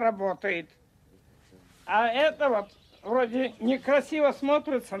плохо работает. А это вот вроде некрасиво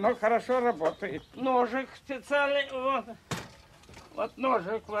смотрится, но хорошо работает. Ножик специальный, вот. Вот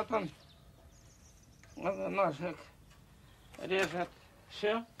ножик, вот он. Вот ножик. Режет.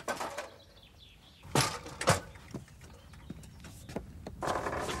 Все.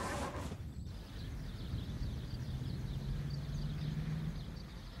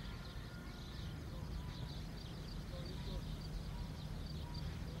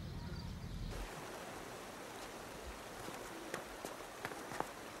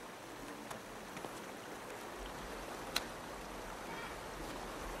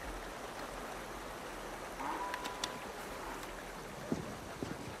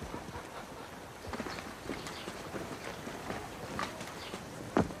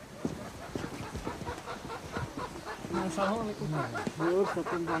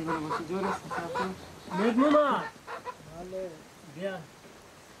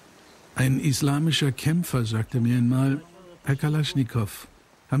 Ein islamischer Kämpfer sagte mir einmal, Herr Kalaschnikow,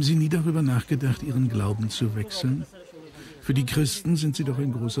 haben Sie nie darüber nachgedacht, Ihren Glauben zu wechseln? Für die Christen sind Sie doch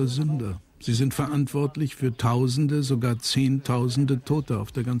ein großer Sünder. Sie sind verantwortlich für Tausende, sogar Zehntausende Tote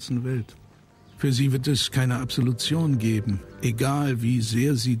auf der ganzen Welt. Für Sie wird es keine Absolution geben, egal wie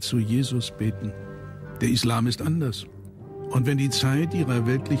sehr Sie zu Jesus beten. Der Islam ist anders. Und wenn die Zeit ihrer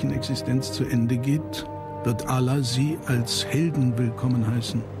weltlichen Existenz zu Ende geht, wird Allah sie als Helden willkommen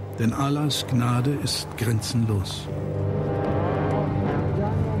heißen, denn Allahs Gnade ist grenzenlos.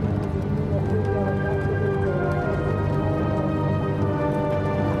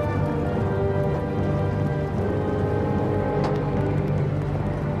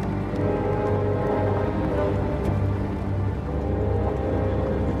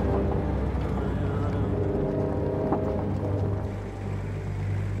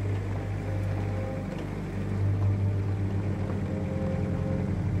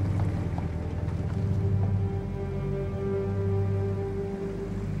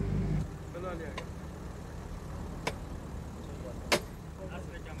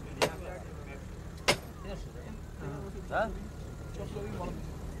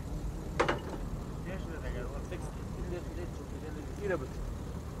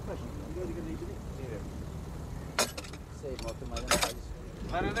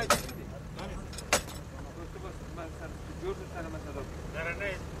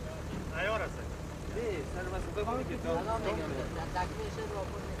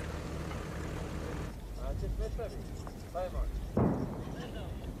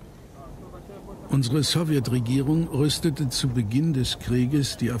 Unsere Sowjetregierung rüstete zu Beginn des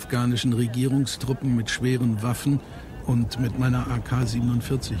Krieges die afghanischen Regierungstruppen mit schweren Waffen und mit meiner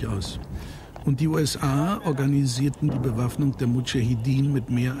AK47 aus. Und die USA organisierten die Bewaffnung der Mudschahidin mit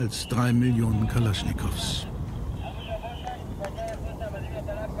mehr als 3 Millionen Kalaschnikows.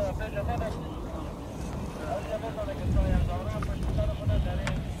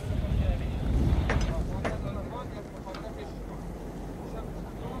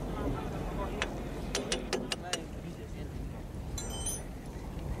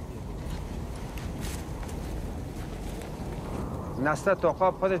 نسل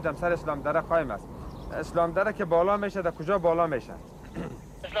توقا خودش دم سر اسلام دره قایم است. اسلام دره که بالا میشه در کجا بالا میشه؟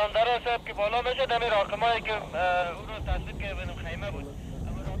 اسلام دره صاحب که بالا میشه در راکمایی که او رو تصدیق که بنم خیمه بود.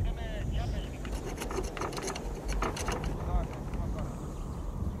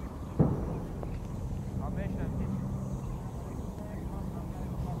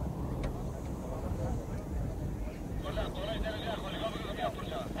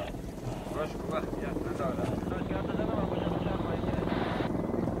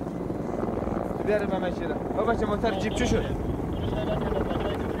 بیاره من شیره. بابا چه موتر جیب چی شد؟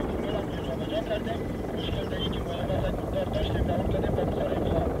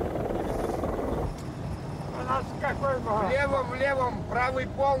 В левом, правый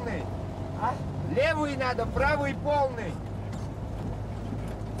полный. Левый надо, правый полный.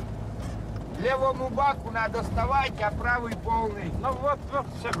 Левому баку надо вставать, а правый полный. Ну вот,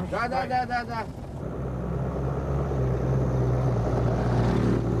 все. Да.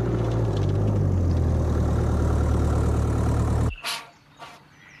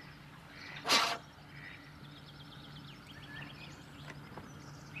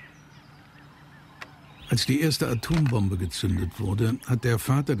 Als die erste Atombombe gezündet wurde, hat der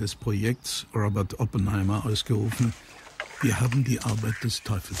Vater des Projekts, Robert Oppenheimer, ausgerufen: Wir haben die Arbeit des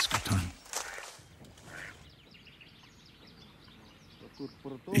Teufels getan.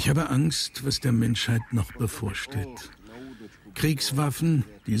 Ich habe Angst, was der Menschheit noch bevorsteht. Kriegswaffen,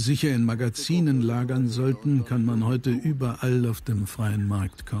 die sicher in Magazinen lagern sollten, kann man heute überall auf dem freien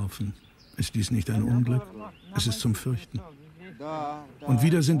Markt kaufen. Ist dies nicht ein Unglück? Es ist zum Fürchten. Und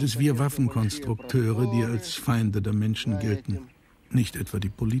wieder sind es wir Waffenkonstrukteure, die als Feinde der Menschen gelten, nicht etwa die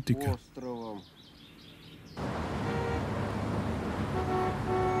Politiker.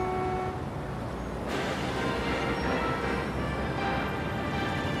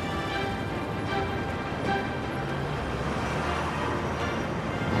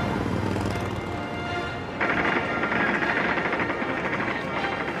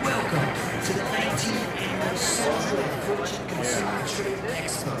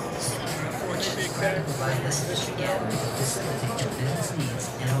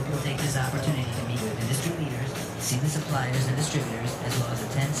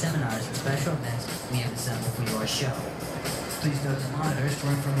 Please note the monitors for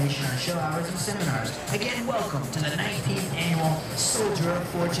information on show hours and seminars. Again, welcome to the 19th Annual Soldier of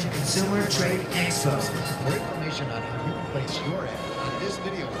Fortune Consumer Trade Expo. More information on how you can place your ad on this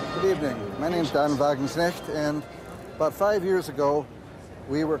video. Good evening. My name is Don Wagenknecht, and about 5 years ago,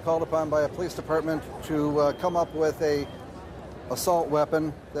 we were called upon by a police department to come up with a assault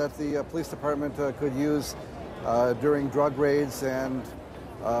weapon that the police department could use during drug raids and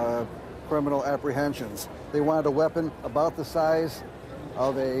criminal apprehensions. They wanted a weapon about the size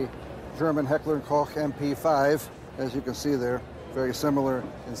of a German Heckler & Koch MP5, as you can see there, very similar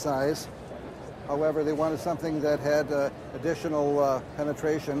in size. However, they wanted something that had additional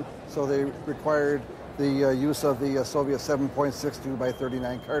penetration, so they required the use of the Soviet 7.62 by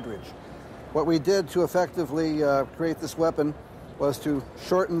 39 cartridge. What we did to effectively create this weapon was to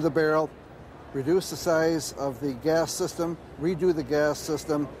shorten the barrel, reduce the size of the gas system, redo the gas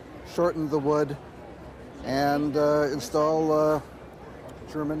system, shorten the wood, and install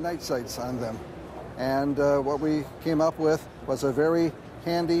German night sights on them. And what we came up with was a very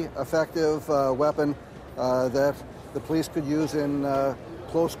handy, effective weapon that the police could use in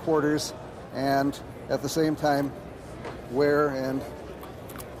close quarters and at the same time wear and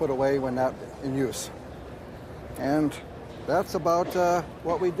put away when not in use. And that's about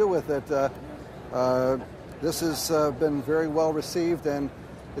what we do with it. This has been very well received and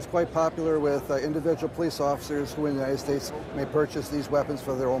is quite popular with individual police officers who in the United States may purchase these weapons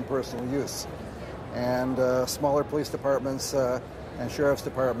for their own personal use. And smaller police departments and sheriff's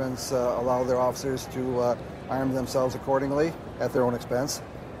departments allow their officers to arm themselves accordingly at their own expense.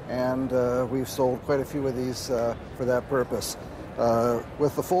 And we've sold quite a few of these for that purpose.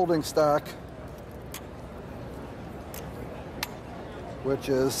 With the folding stock, which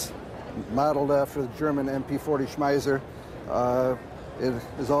is modeled after the German MP40 Schmeiser, it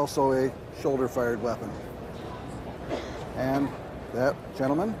is also a shoulder-fired weapon. And that,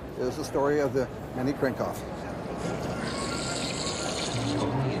 gentlemen, is the story of the Mini Krinkhoff.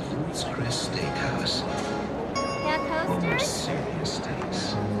 Foods Chris Steakhouse. Yeah, toasters? Serious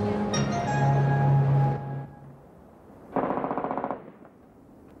steaks.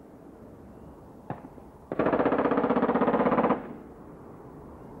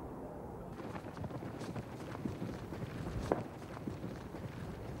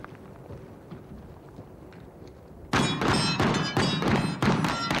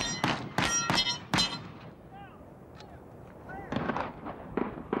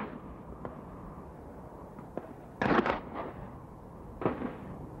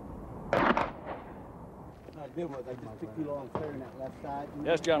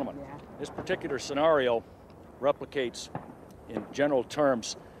 Yes, gentlemen. This particular scenario replicates, in general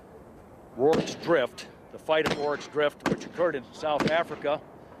terms, Rorke's Drift, the fight at Rorke's Drift, which occurred in South Africa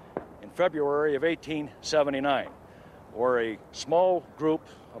in February of 1879, where a small group,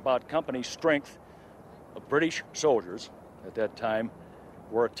 about company strength, of British soldiers at that time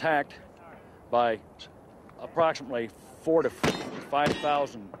were attacked by approximately 4,000 to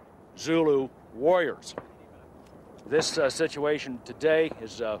 5,000 Zulu warriors. This situation today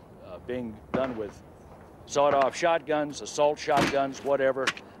is being done with sawed-off shotguns, assault shotguns, whatever,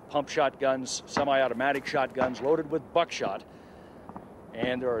 pump shotguns, semi-automatic shotguns loaded with buckshot.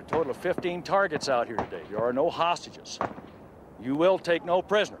 And there are a total of 15 targets out here today. There are no hostages. You will take no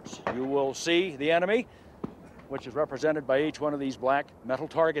prisoners. You will see the enemy, which is represented by each one of these black metal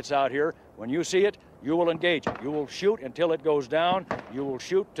targets out here. When you see it, you will engage it. You will shoot until it goes down. You will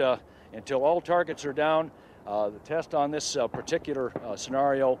shoot until all targets are down. The test on this particular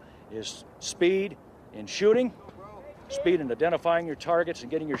scenario is speed in shooting, speed in identifying your targets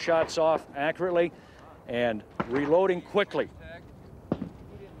and getting your shots off accurately, and reloading quickly.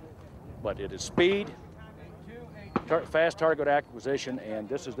 But it is speed, fast target acquisition, and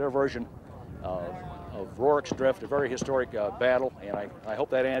this is their version of Rorke's Drift, a very historic battle, and I hope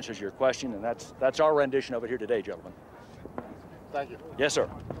that answers your question, and that's our rendition of it here today, gentlemen. Thank you. Yes, sir.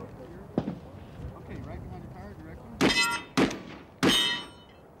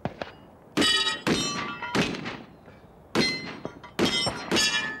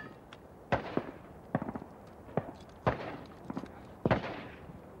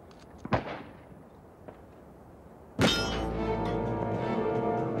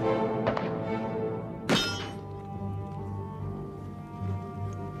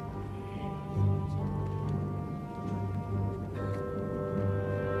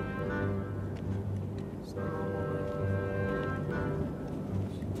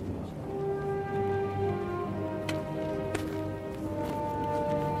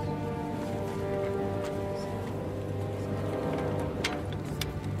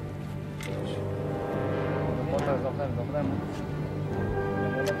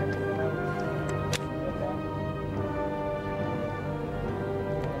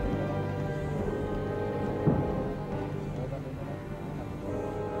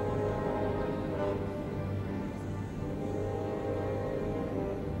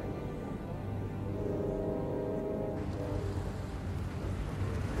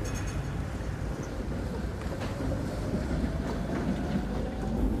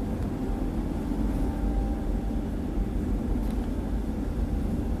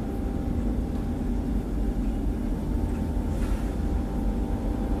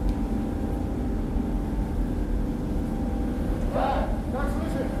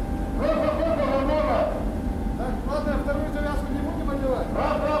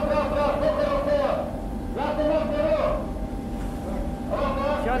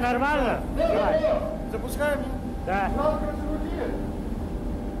 нормально? Запускаем? Да.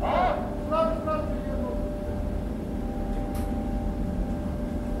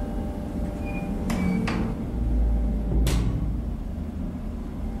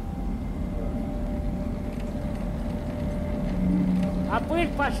 А пыль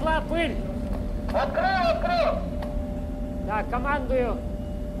пошла, пыль. Открыл! Да, командую.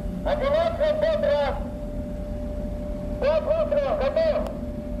 Операция 5 раз. 5 выстрелов, готов.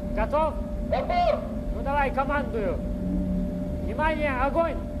 Готов? Готов. Ну давай, командую. Внимание,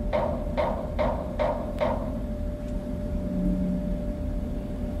 огонь!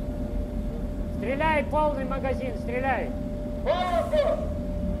 Стреляй, полный магазин, стреляй!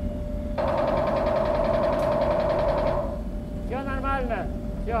 Все нормально,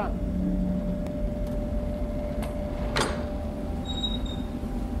 все.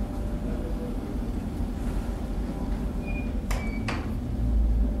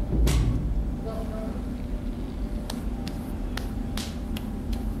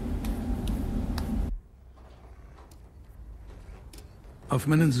 Auf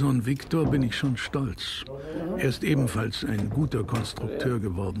meinen Sohn Viktor bin ich schon stolz. Er ist ebenfalls ein guter Konstrukteur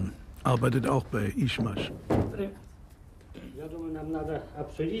geworden. Arbeitet auch bei Ishmash.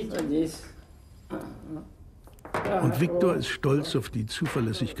 Und Viktor ist stolz auf die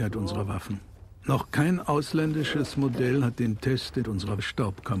Zuverlässigkeit unserer Waffen. Noch kein ausländisches Modell hat den Test in unserer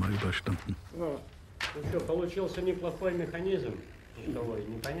Staubkammer überstanden. Получился неплохой механизм.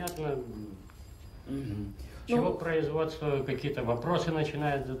 Непонятно, чего производство какие-то вопросы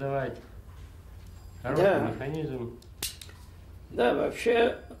начинает задавать. Хороший механизм. Да,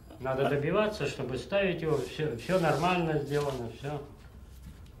 вообще... Надо добиваться, чтобы ставить его, все нормально сделано, все.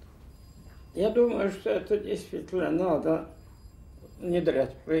 Я думаю, что это действительно надо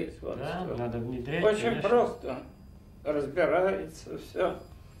внедрять в производство. Да, надо внедрять, очень конечно. просто. Разбирается все.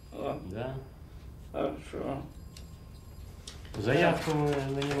 Вот. Да. Хорошо. Заявку мы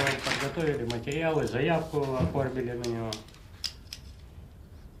на него подготовили, материалы, заявку оформили на него.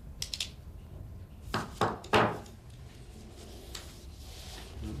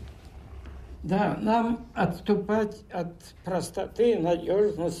 Да, нам отступать от простоты и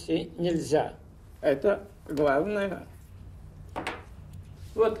надежности нельзя. Это главное.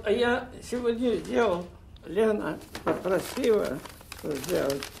 Вот, а я сегодня сделал, Лена попросила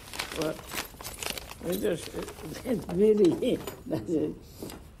сделать. Вот. Видишь, двери.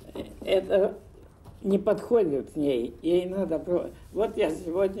 Это не подходит к ней. Ей надо было... Вот я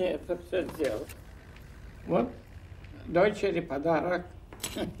сегодня это все сделал. Вот дочери подарок.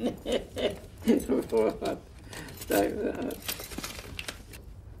 Вот. Так, да.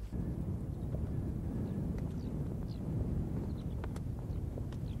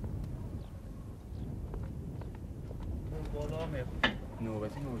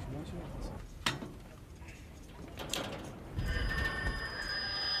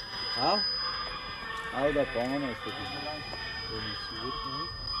 Alda Palma,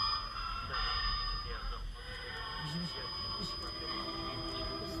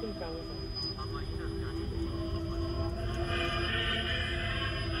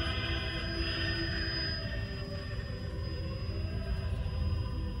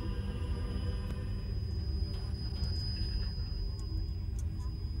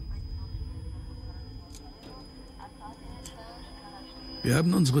 Wir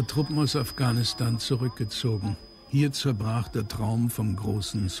haben unsere Truppen aus Afghanistan zurückgezogen. Hier zerbrach der Traum vom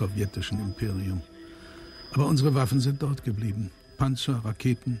großen sowjetischen Imperium. Aber unsere Waffen sind dort geblieben. Panzer,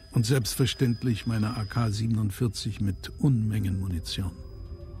 Raketen und selbstverständlich meine AK47 mit Unmengen Munition.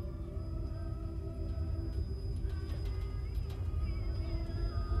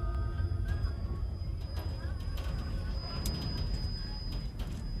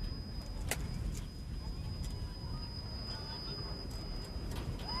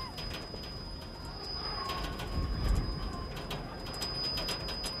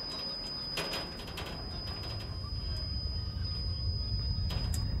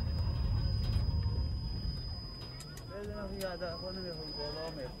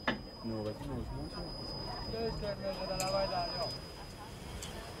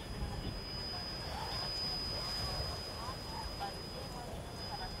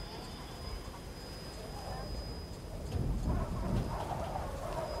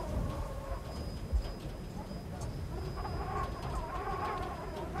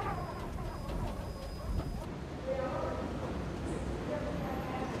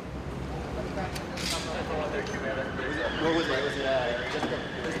 What was it? Was it just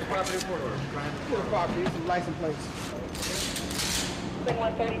the property report or crime? Report property, some license plates. Thing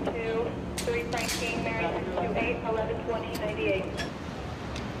 132, 319, Mary 628, 1120, 98.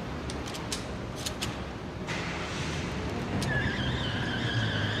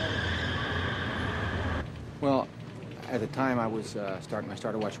 At the time, I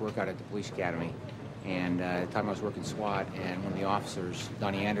started watch workout at the police academy, and at the time I was working SWAT, and one of the officers,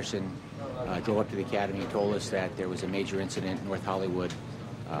 Donnie Anderson, drove up to the academy and told us that there was a major incident in North Hollywood.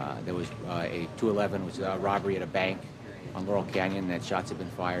 There was a 211, was a robbery at a bank on Laurel Canyon, that shots had been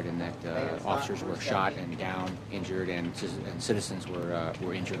fired, and that officers were shot and down, injured, and citizens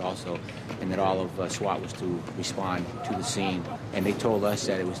were injured also, and that all of SWAT was to respond to the scene. And they told us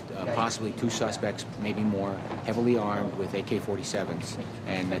that it was possibly 2 suspects, maybe more, heavily armed with AK-47s,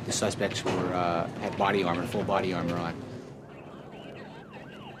 and that the suspects had body armor, full body armor on.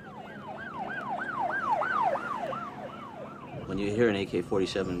 When you hear an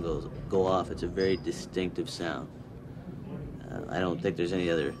AK-47 go off, it's a very distinctive sound. I don't think there's any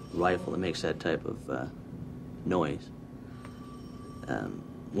other rifle that makes that type of noise.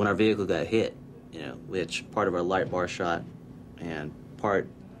 When our vehicle got hit, which part of our light bar shot and part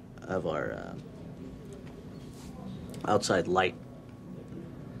of our outside light.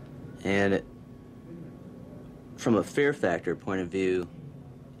 And from a fear factor point of view,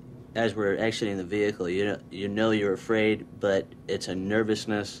 as we're exiting the vehicle, you know you're afraid, but it's a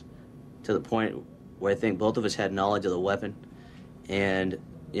nervousness to the point where I think both of us had knowledge of the weapon. And,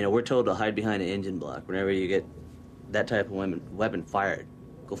 we're told to hide behind an engine block. Whenever you get that type of weapon fired,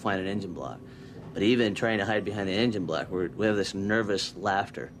 go find an engine block. But even trying to hide behind the engine block, we have this nervous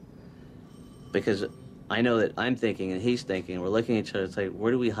laughter. Because I know that I'm thinking and he's thinking, and we're looking at each other, it's like,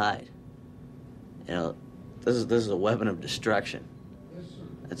 where do we hide? This is a weapon of destruction.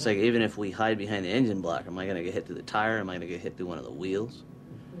 It's like, even if we hide behind the engine block, am I going to get hit through the tire? Am I going to get hit through one of the wheels?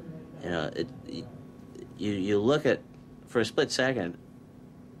 You look at, for a split second,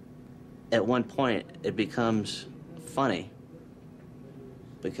 at one point, it becomes funny.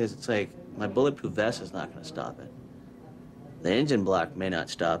 Because it's like, my bulletproof vest is not going to stop it. The engine block may not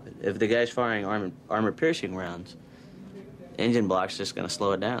stop it. If the guy's firing armor-piercing rounds, engine block's just going to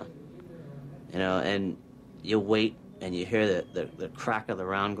slow it down. And you wait, and you hear the crack of the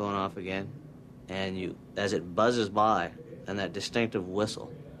round going off again, and as it buzzes by, and that distinctive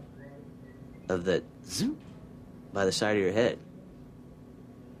whistle of the zoom by the side of your head,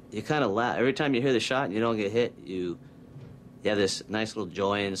 you kind of laugh. Every time you hear the shot and you don't get hit, you have this nice little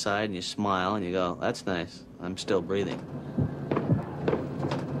joy inside, and you smile, and you go, that's nice, I'm still breathing.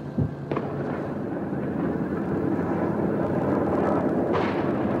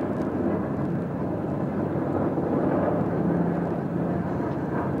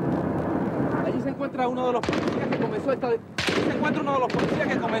 Se encuentra uno de los policías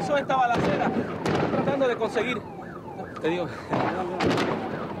que comenzó esta balacera, tratando de conseguir, te digo.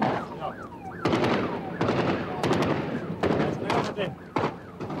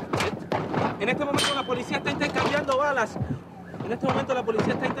 En este momento la policía está intercambiando balas. En este momento la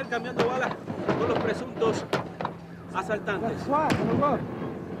policía está intercambiando balas con los presuntos asaltantes.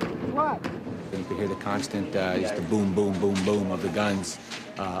 You could hear the constant, just the boom, boom, boom, boom of the guns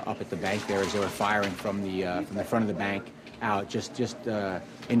up at the bank there as they were firing from the front of the bank out, just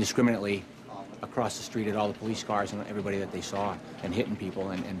indiscriminately across the street at all the police cars and everybody that they saw, and hitting people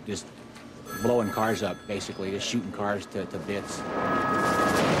and just blowing cars up, basically, just shooting cars to bits.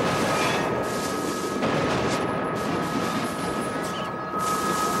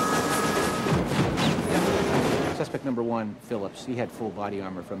 Suspect number 1, Phillips, he had full body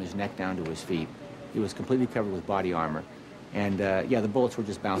armor from his neck down to his feet. He was completely covered with body armor. And, the bullets were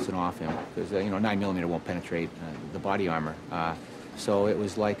just bouncing off him because, 9mm won't penetrate the body armor. So it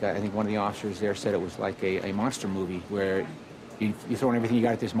was like, I think one of the officers there said it was like a monster movie where you're throwing everything you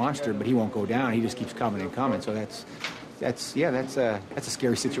got at this monster, but he won't go down. He just keeps coming and coming. So that's a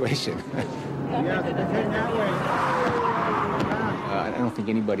scary situation. I don't think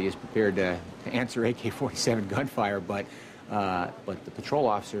anybody is prepared to answer AK-47 gunfire, but the patrol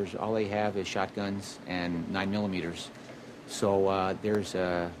officers, all they have is shotguns and 9mm. So there's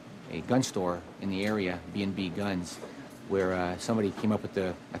a gun store in the area, B&B Guns, where somebody came up with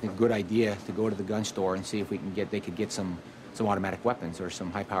I think, good idea to go to the gun store and see if they could get some automatic weapons or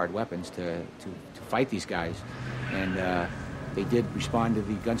some high-powered weapons to fight these guys. And they did respond to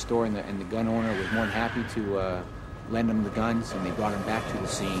the gun store, and the gun owner was more than happy to lend them the guns, and they brought them back to the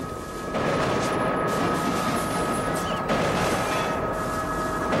scene.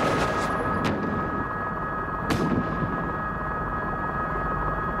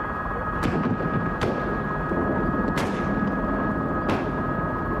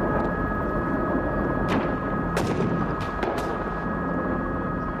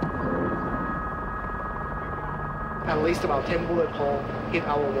 At least about 10 bullet holes hit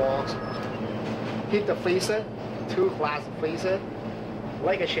our walls, hit the freezer, 2 glass freezer,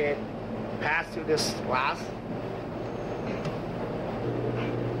 like a shade, passed through this glass,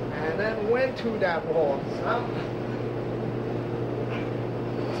 and then went to that wall.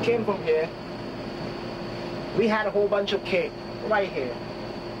 Came from here. We had a whole bunch of cake right here.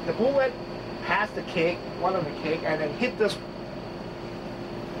 The bullet passed the cake, one of the cake, and then hit this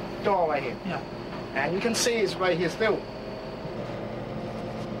door right here. Yeah. And you can see it's right here still.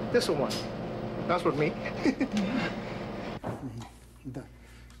 This one. That's with me. Да.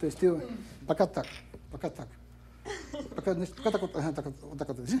 То есть ты пока так. Пока, значит, пока так вот, ага, так вот так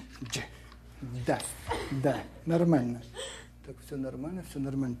вот. Да, нормально. Так, все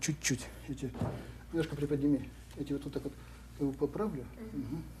нормально, чуть-чуть. Эти, немножко приподними. Эти вот так вот его поправлю.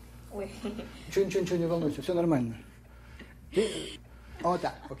 Угу. Ой. Ничего, не волнуйся, все нормально. Ты, вот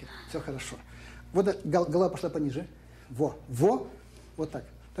так, окей, все хорошо. Вот голова пошла пониже. Вот так.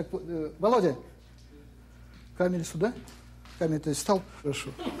 Так, Володя, камень сюда. Камень, то есть стал,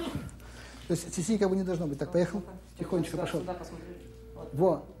 хорошо. То есть здесь никого не должно быть. Так, поехал, тихонечко пошел.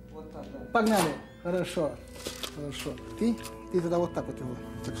 Вот. Погнали. Хорошо. Ты тогда вот так вот его.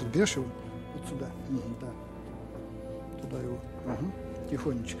 Так вот берешь его, вот сюда. Да. Туда его. Угу.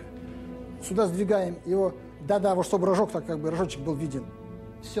 Тихонечко. Сюда сдвигаем его. Да, вот чтобы рожок, так как бы рожочек был виден.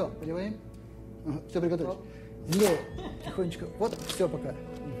 Все, понимаем? Угу. Все, приготовились. Влево. Тихонечко. Вот, все пока.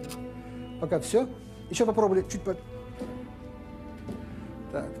 Угу. Пока все. Еще попробовали чуть по...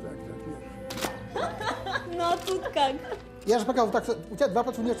 Так. Ну а тут как? Я же пока вот так, у тебя 2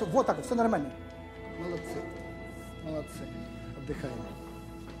 пальца вниз, вот так вот, все нормально. Молодцы. Отдыхаем.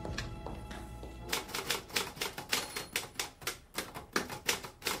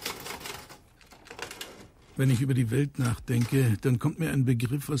 Wenn ich über die Welt nachdenke, dann kommt mir ein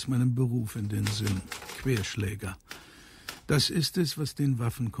Begriff aus meinem Beruf in den Sinn. Querschläger. Das ist es, was den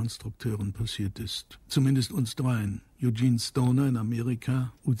Waffenkonstrukteuren passiert ist. Zumindest uns dreien. Eugene Stoner in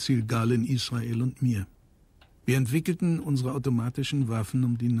Amerika, Uzil Gal in Israel und mir. Wir entwickelten unsere automatischen Waffen,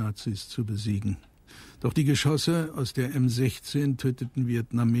 um die Nazis zu besiegen. Doch die Geschosse aus der M16 töteten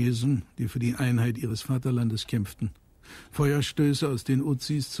Vietnamesen, die für die Einheit ihres Vaterlandes kämpften. Feuerstöße aus den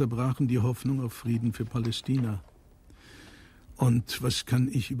Uzis zerbrachen die Hoffnung auf Frieden für Palästina. Und was kann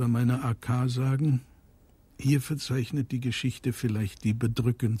ich über meine AK sagen? Hier verzeichnet die Geschichte vielleicht die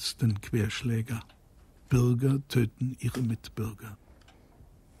bedrückendsten Querschläger. Bürger töten ihre Mitbürger.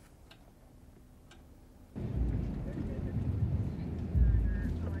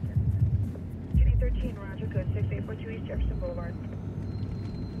 Unit 13, Roger, code 6842 East Jefferson Boulevard.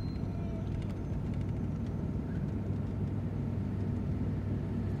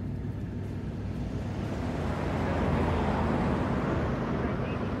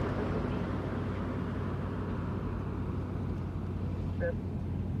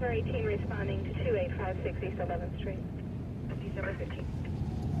 Star 18 responding to 2856 East 11th Street, December 15th.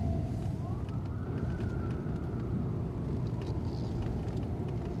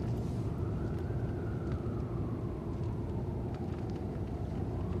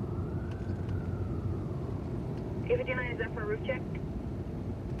 A59 is up for a roof check.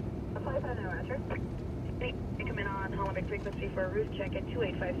 Apply for the Roger. You come in on Olympic frequency for a roof check at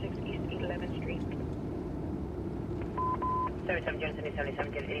 2856 East 11th Street. 77 Unit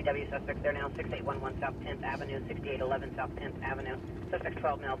 77 80W suspects there now 6811 South 10th Avenue, 6811 South 10th Avenue. Suspects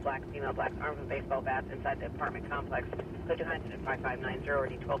 12 male, black, female, black, armed with baseball bats inside the apartment complex. Go to Heinz at 5590 or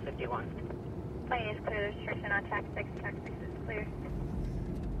D1251. Plane is clear. Restriction on tax 6. Tax 6 is clear.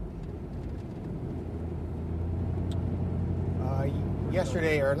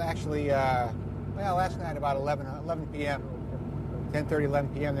 Yesterday, or actually, last night about 11 p.m., 10:30, 11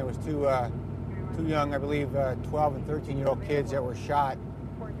 p.m., there was two young, I believe, 12 and 13-year-old kids that were shot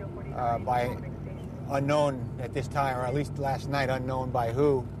by unknown at this time, or at least last night, unknown by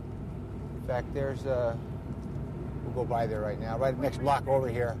who. In fact, there's, we'll go by there right now, right next block over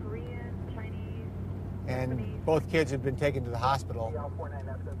here. And both kids had been taken to the hospital,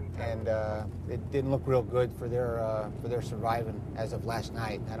 and it didn't look real good for their surviving as of last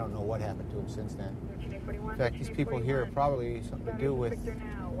night. I don't know what happened to them since then. In fact, these people here are probably something to do with,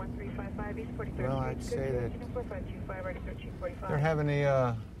 well, I'd say that they're having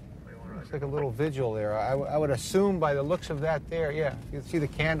a, looks like a little vigil there. I would assume by the looks of that there, yeah, you can see the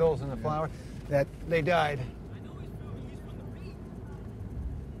candles and the flowers, that they died.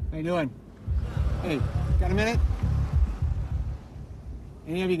 How you doing? Hey, got a minute?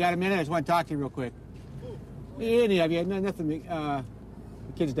 Any of you got a minute? I just want to talk to you real quick. Any of you? Nothing. The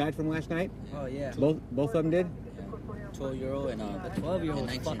kids died from last night? Oh, yeah. Both of them did? 12-year-old and the 12-year-old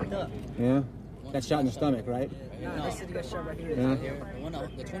was fucked up. Yeah? Got shot in the stomach, right? No, they said he got shot right here. Yeah. Right here.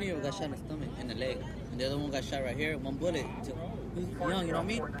 The 20-year-old got shot in the stomach and the leg. And the other one got shot right here. One bullet. He's young, you know what I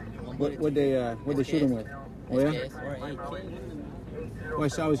mean? One bullet. What'd they shoot him with? Oh, yeah? Well,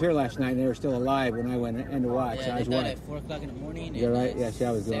 I was here last night and they were still alive when I went in to watch. Yeah, I was they died wondering. at 4 o'clock in the morning. You're and right. Yeah, see,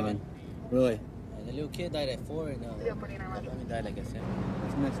 I was 7. gone. Really? And the little kid died at 4, and the homie died like at 7.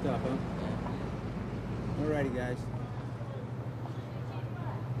 It's messed up, huh? Yeah. Alrighty, guys.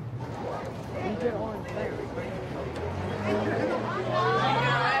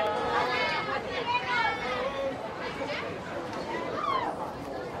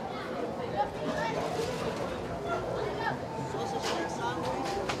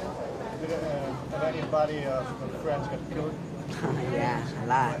 Have anybody of friends got killed? Yeah, a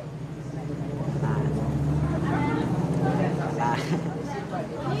lot.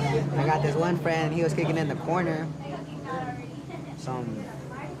 I got this one friend, he was kicking in the corner. Some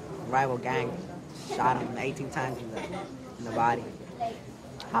rival gang shot him 18 times in the body.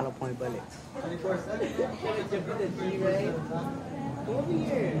 Hollow point bullets.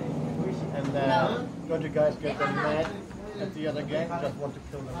 And don't you guys get them mad at the other gang? Just want to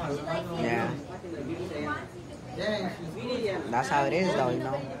kill them too? Yeah. That's how it is, though, you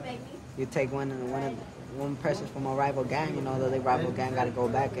know. You take one person from a rival gang, you know, the rival gang got to go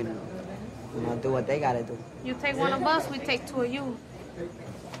back and, you know, do what they got to do. You take one of us, we take 2 of you.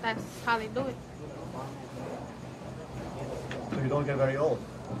 That's how they do it. So you don't get very old?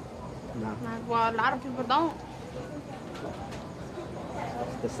 No. Well, a lot of people don't.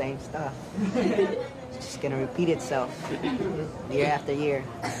 It's the same stuff. It's just going to repeat itself year after year.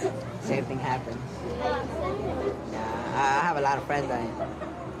 Same thing happens. Yeah, I have a lot of friends that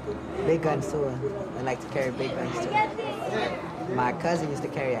big guns too. They like to carry big guns too. My cousin used to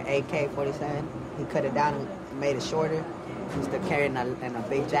carry an AK47. He cut it down and made it shorter. He used to carry it in a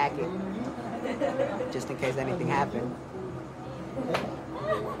big jacket, just in case anything happened.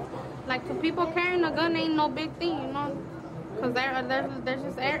 Like, the people carrying a gun ain't no big thing, you know? Because there's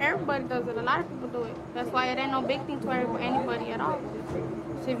just, everybody does it. A lot of people do it. That's why it ain't no big thing to anybody at all.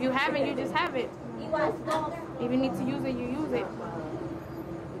 So if you have it, you just have it. If you need to use it, you use it.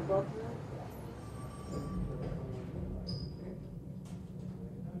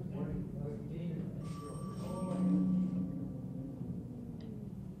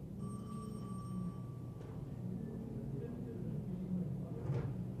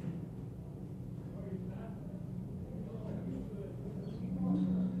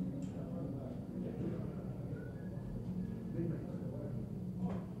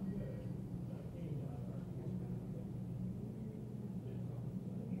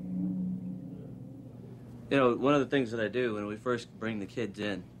 You know, one of the things that I do when we first bring the kids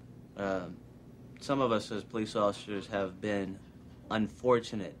in, some of us as police officers have been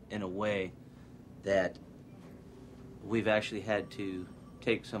unfortunate in a way that we've actually had to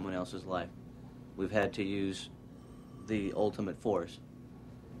take someone else's life. We've had to use the ultimate force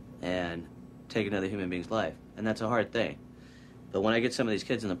and take another human being's life. And that's a hard thing. But when I get some of these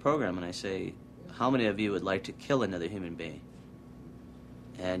kids in the program and I say, how many of you would like to kill another human being?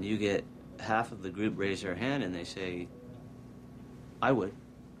 And you get half of the group raise their hand and they say, I would.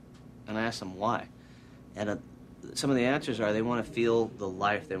 And I ask them why. And some of the answers are they want to feel the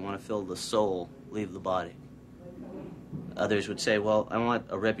life, they want to feel the soul leave the body. Others would say, well, I want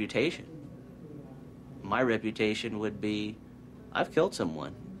a reputation. My reputation would be, I've killed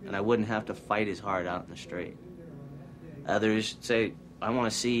someone, and I wouldn't have to fight as hard out in the street. Others say, I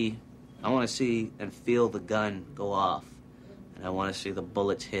want to see and feel the gun go off, and I want to see the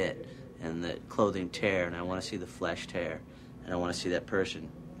bullets hit, and the clothing tear, and I want to see the flesh tear, and I want to see that person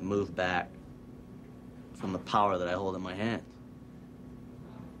move back from the power that I hold in my hand.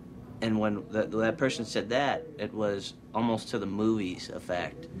 And when that person said that, it was almost to the movies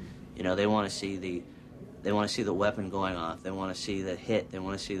effect. You know, they want to see the weapon going off. They want to see the hit. They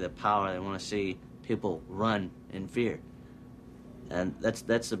want to see the power. They want to see people run in fear. And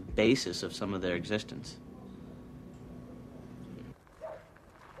that's the basis of some of their existence.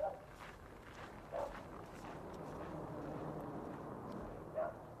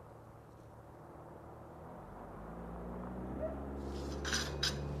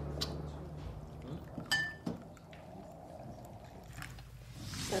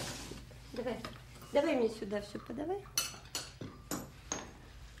 Давай мне сюда все подавай.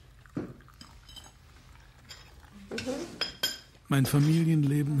 Mein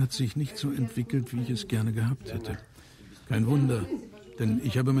Familienleben hat sich nicht so entwickelt, wie ich es gerne gehabt hätte. Kein Wunder, denn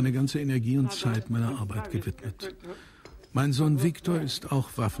ich habe meine ganze Energie und Zeit meiner Arbeit gewidmet. Mein Sohn Viktor ist auch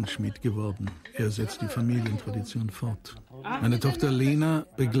Waffenschmied geworden. Er setzt die Familientradition fort. Meine Tochter Lena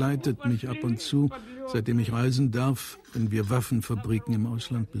begleitet mich ab und zu, seitdem ich reisen darf, wenn wir Waffenfabriken im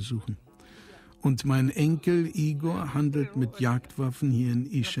Ausland besuchen. Und mein Enkel Igor handelt mit Jagdwaffen hier in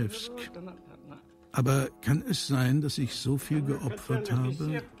Ischewsk. Aber kann es sein, dass ich so viel geopfert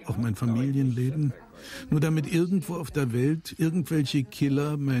habe, auch mein Familienleben, nur damit irgendwo auf der Welt irgendwelche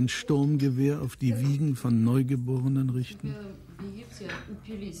Killer mein Sturmgewehr auf die Wiegen von Neugeborenen richten?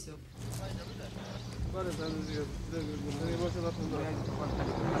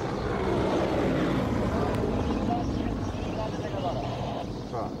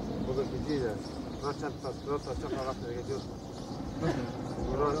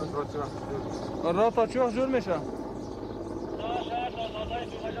 راه تا چی وقت جور میشه؟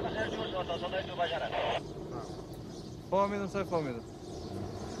 فهمیدم صحیح فهمیدم.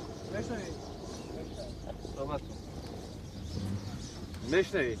 میشنوی؟ صحبت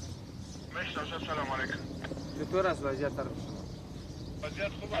میشنوی؟ میشناسم. سلام علیکم. چطور است وضعیت طرف؟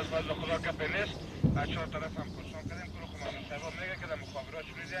 وضعیت خوب است. وضع خدا کپی نیست. بچه‌ها طرف هم پرسان کردیم که خمانو صاحب میگه که در مخابرات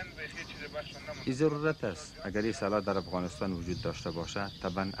شدیدن به هیچ چیز بحث نموند. این ضرورت است. اگر این سلاح در افغانستان وجود داشته باشه،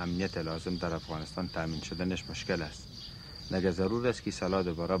 طبعا امنیت لازم در افغانستان تامین شدنش مشکل است. نگه ضرور است که سلاح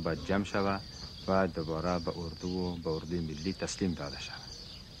دوباره باید جمع شود و دوباره به اردو و به اردوی ملی تسلیم داده شود.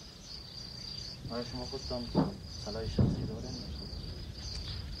 آیا شما خودتان سلاح شخصی دارین؟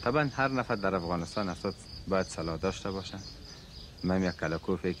 طبعا هر نفر در افغانستان اساس باید سلاح داشته باشه. من یک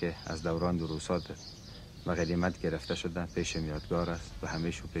کلاکوفی که از دوران روسا و غنیمت گرفته شده پیشم یادگار است و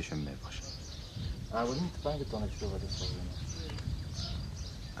همیشه پیشم می باشه. اولین تفنگتان چطور به دست آوردین؟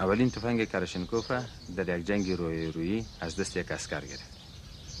 اولین تفنگ کلاشنیکوف در یک جنگ رویی از دست یک عسکر گرفت.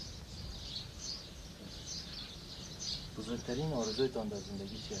 بزرگترین آرزویتان در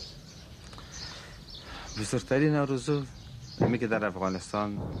زندگی چی است؟ بزرگترین آرزو اینه که در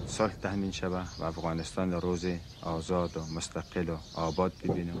افغانستان صلح تامین شود و افغانستان روز آزاد و مستقل و آباد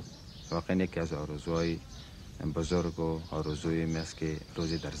ببینیم. واقعا یکی از آرزوهای بزرگ و آرزوی است که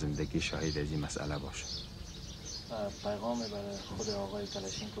روزی در زندگی شاهد از این مسئله باشه. پیغامی برای خود آقای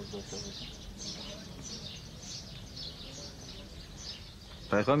کلاشنیکوف داشته باشید؟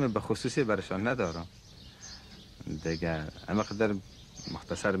 پیغامی به خصوصی برشان ندارم دیگه. اما قدر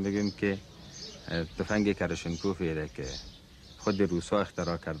مختصر میگیم که تفنگ کلاشنیکوفی را که خود روسا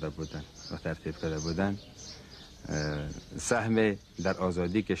اختراع کرده بودن و ترتیب کرده بودن سهم در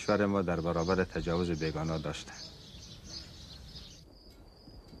آزادی کشور ما در برابر تجاوز بیگانه داشته.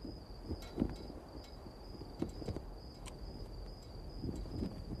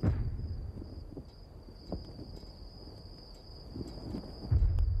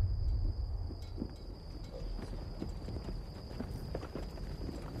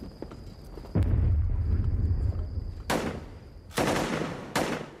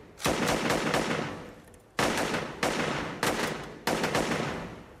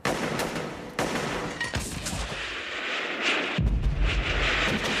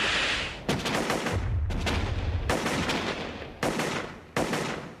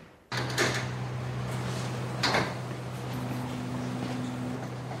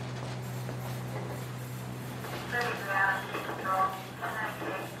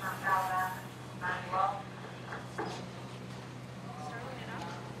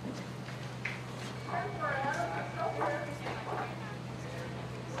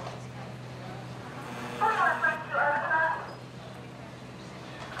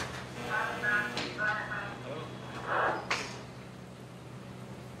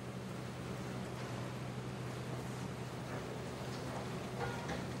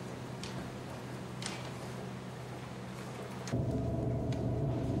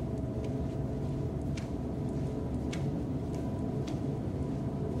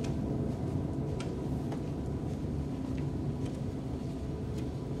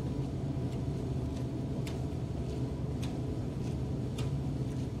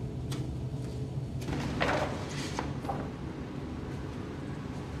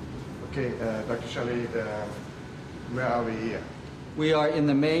 Okay, Dr. Shelley, where are we here? We are in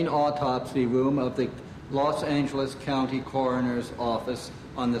the main autopsy room of the Los Angeles County Coroner's Office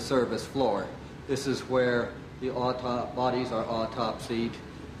on the service floor. This is where the bodies are autopsied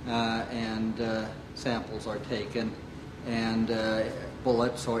and samples are taken and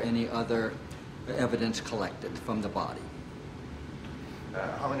bullets or any other evidence collected from the body.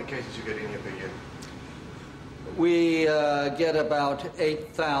 How many cases you get in here per year? We get about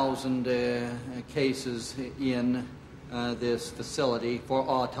 8,000 cases in this facility for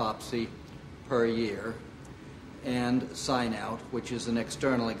autopsy per year, and sign-out, which is an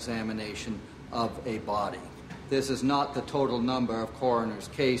external examination of a body. This is not the total number of coroner's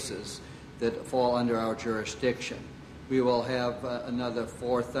cases that fall under our jurisdiction. We will have another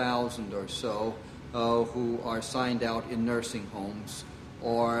 4,000 or so who are signed out in nursing homes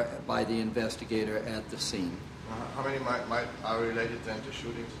or by the investigator at the scene. How many are related then to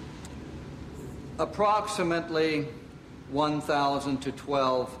shootings? Approximately 1,000 to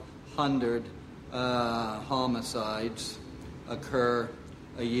 1,200 homicides occur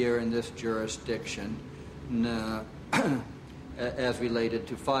a year in this jurisdiction as related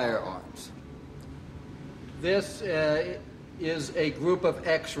to firearms. This is a group of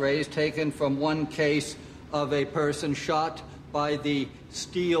x-rays taken from one case of a person shot by the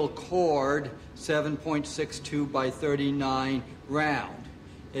steel cord 7.62 by 39 round.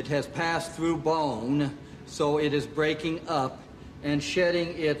 It has passed through bone, so it is breaking up and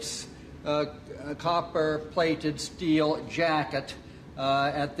shedding its copper-plated steel jacket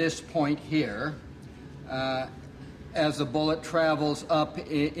at this point here. As the bullet travels up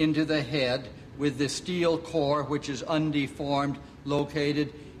into the head with the steel core, which is undeformed,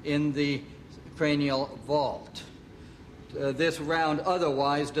 located in the cranial vault. This round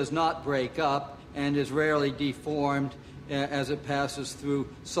otherwise does not break up and is rarely deformed as it passes through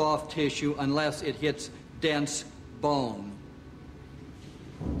soft tissue unless it hits dense bone.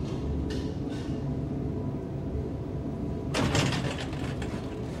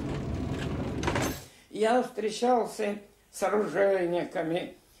 Я встречался с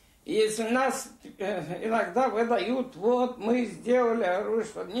оружейниками. Если нас иногда выдают, вот мы сделали оружие,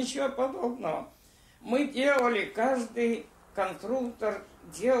 что ничего подобного. Мы делали, каждый конструктор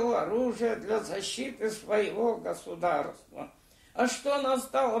делал оружие для защиты своего государства. А что оно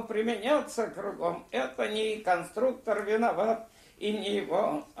стало применяться кругом, это не конструктор виноват и не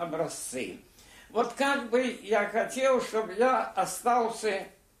его образцы. Вот как бы я хотел, чтобы я остался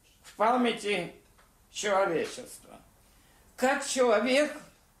в памяти человечества. Как человек,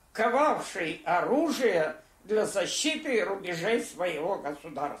 ковавший оружие для защиты рубежей своего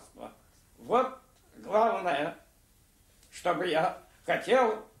государства. Вот главное, чтобы я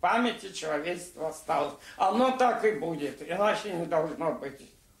хотел, в памяти человечества осталось. Оно так и будет, иначе не должно быть.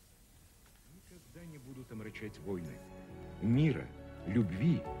 Никогда не будут омрачать войны. Мира,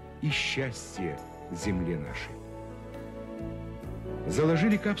 любви и счастья земле нашей.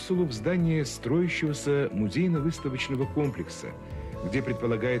 Заложили капсулу в здание строящегося музейно-выставочного комплекса, где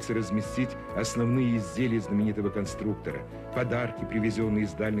предполагается разместить основные изделия знаменитого конструктора, подарки, привезенные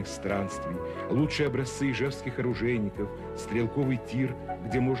из дальних странствий, лучшие образцы ижевских оружейников, стрелковый тир,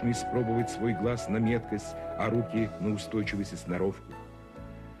 где можно испробовать свой глаз на меткость, а руки на устойчивость и сноровку.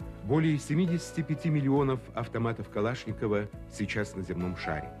 Более 75 миллионов автоматов Калашникова сейчас на земном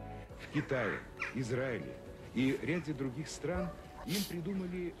шаре. В Китае, Израиле и ряде других стран им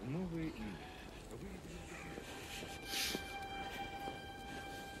придумали новое имя.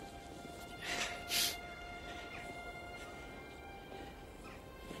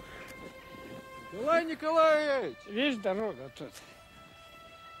 Николай Николаевич! Видишь, дорога тут.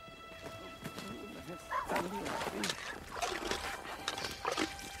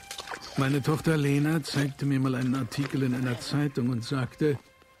 Meine Tochter Lena zeigte mir mal einen Artikel in einer Zeitung und sagte,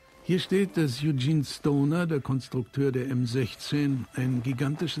 hier steht, dass Eugene Stoner, der Konstrukteur der M16, ein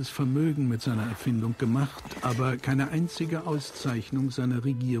gigantisches Vermögen mit seiner Erfindung gemacht, aber keine einzige Auszeichnung seiner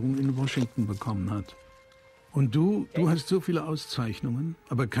Regierung in Washington bekommen hat. Und du hast so viele Auszeichnungen,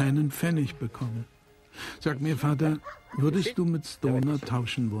 aber keinen Pfennig bekommen. Sag mir, Vater, würdest du mit Stoner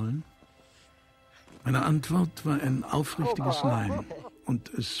tauschen wollen? Meine Antwort war ein aufrichtiges Nein.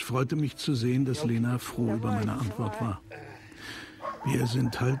 Und es freute mich zu sehen, dass Lena froh über meine Antwort war. Wir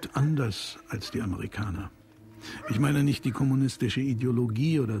sind halt anders als die Amerikaner. Ich meine nicht die kommunistische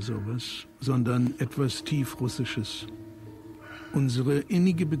Ideologie oder sowas, sondern etwas Tiefrussisches. Unsere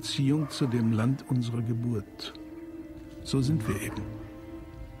innige Beziehung zu dem Land unserer Geburt. So sind wir eben.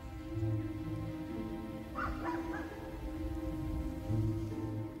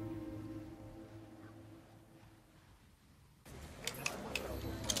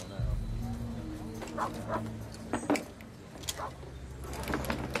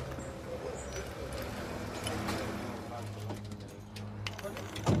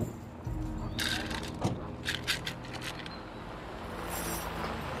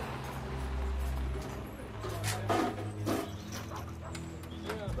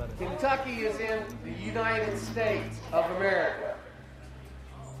 Kentucky is in the United States of America.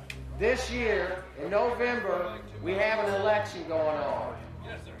 This year, in November, we have an election going on.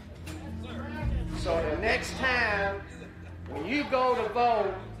 So the next time, when you go to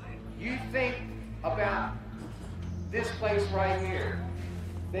vote, you think about this place right here.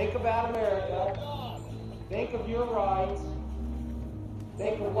 Think about America. Think of your rights.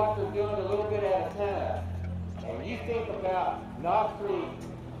 Think of what they're doing a little bit at a time. And you think about Knob Creek,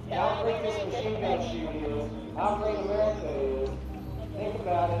 how great this machine gun shoot is, how great America is. Think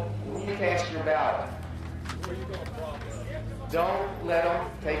about it when you cast your ballot. Don't let them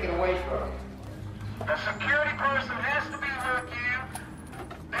take it away from you. The security person has to be with you.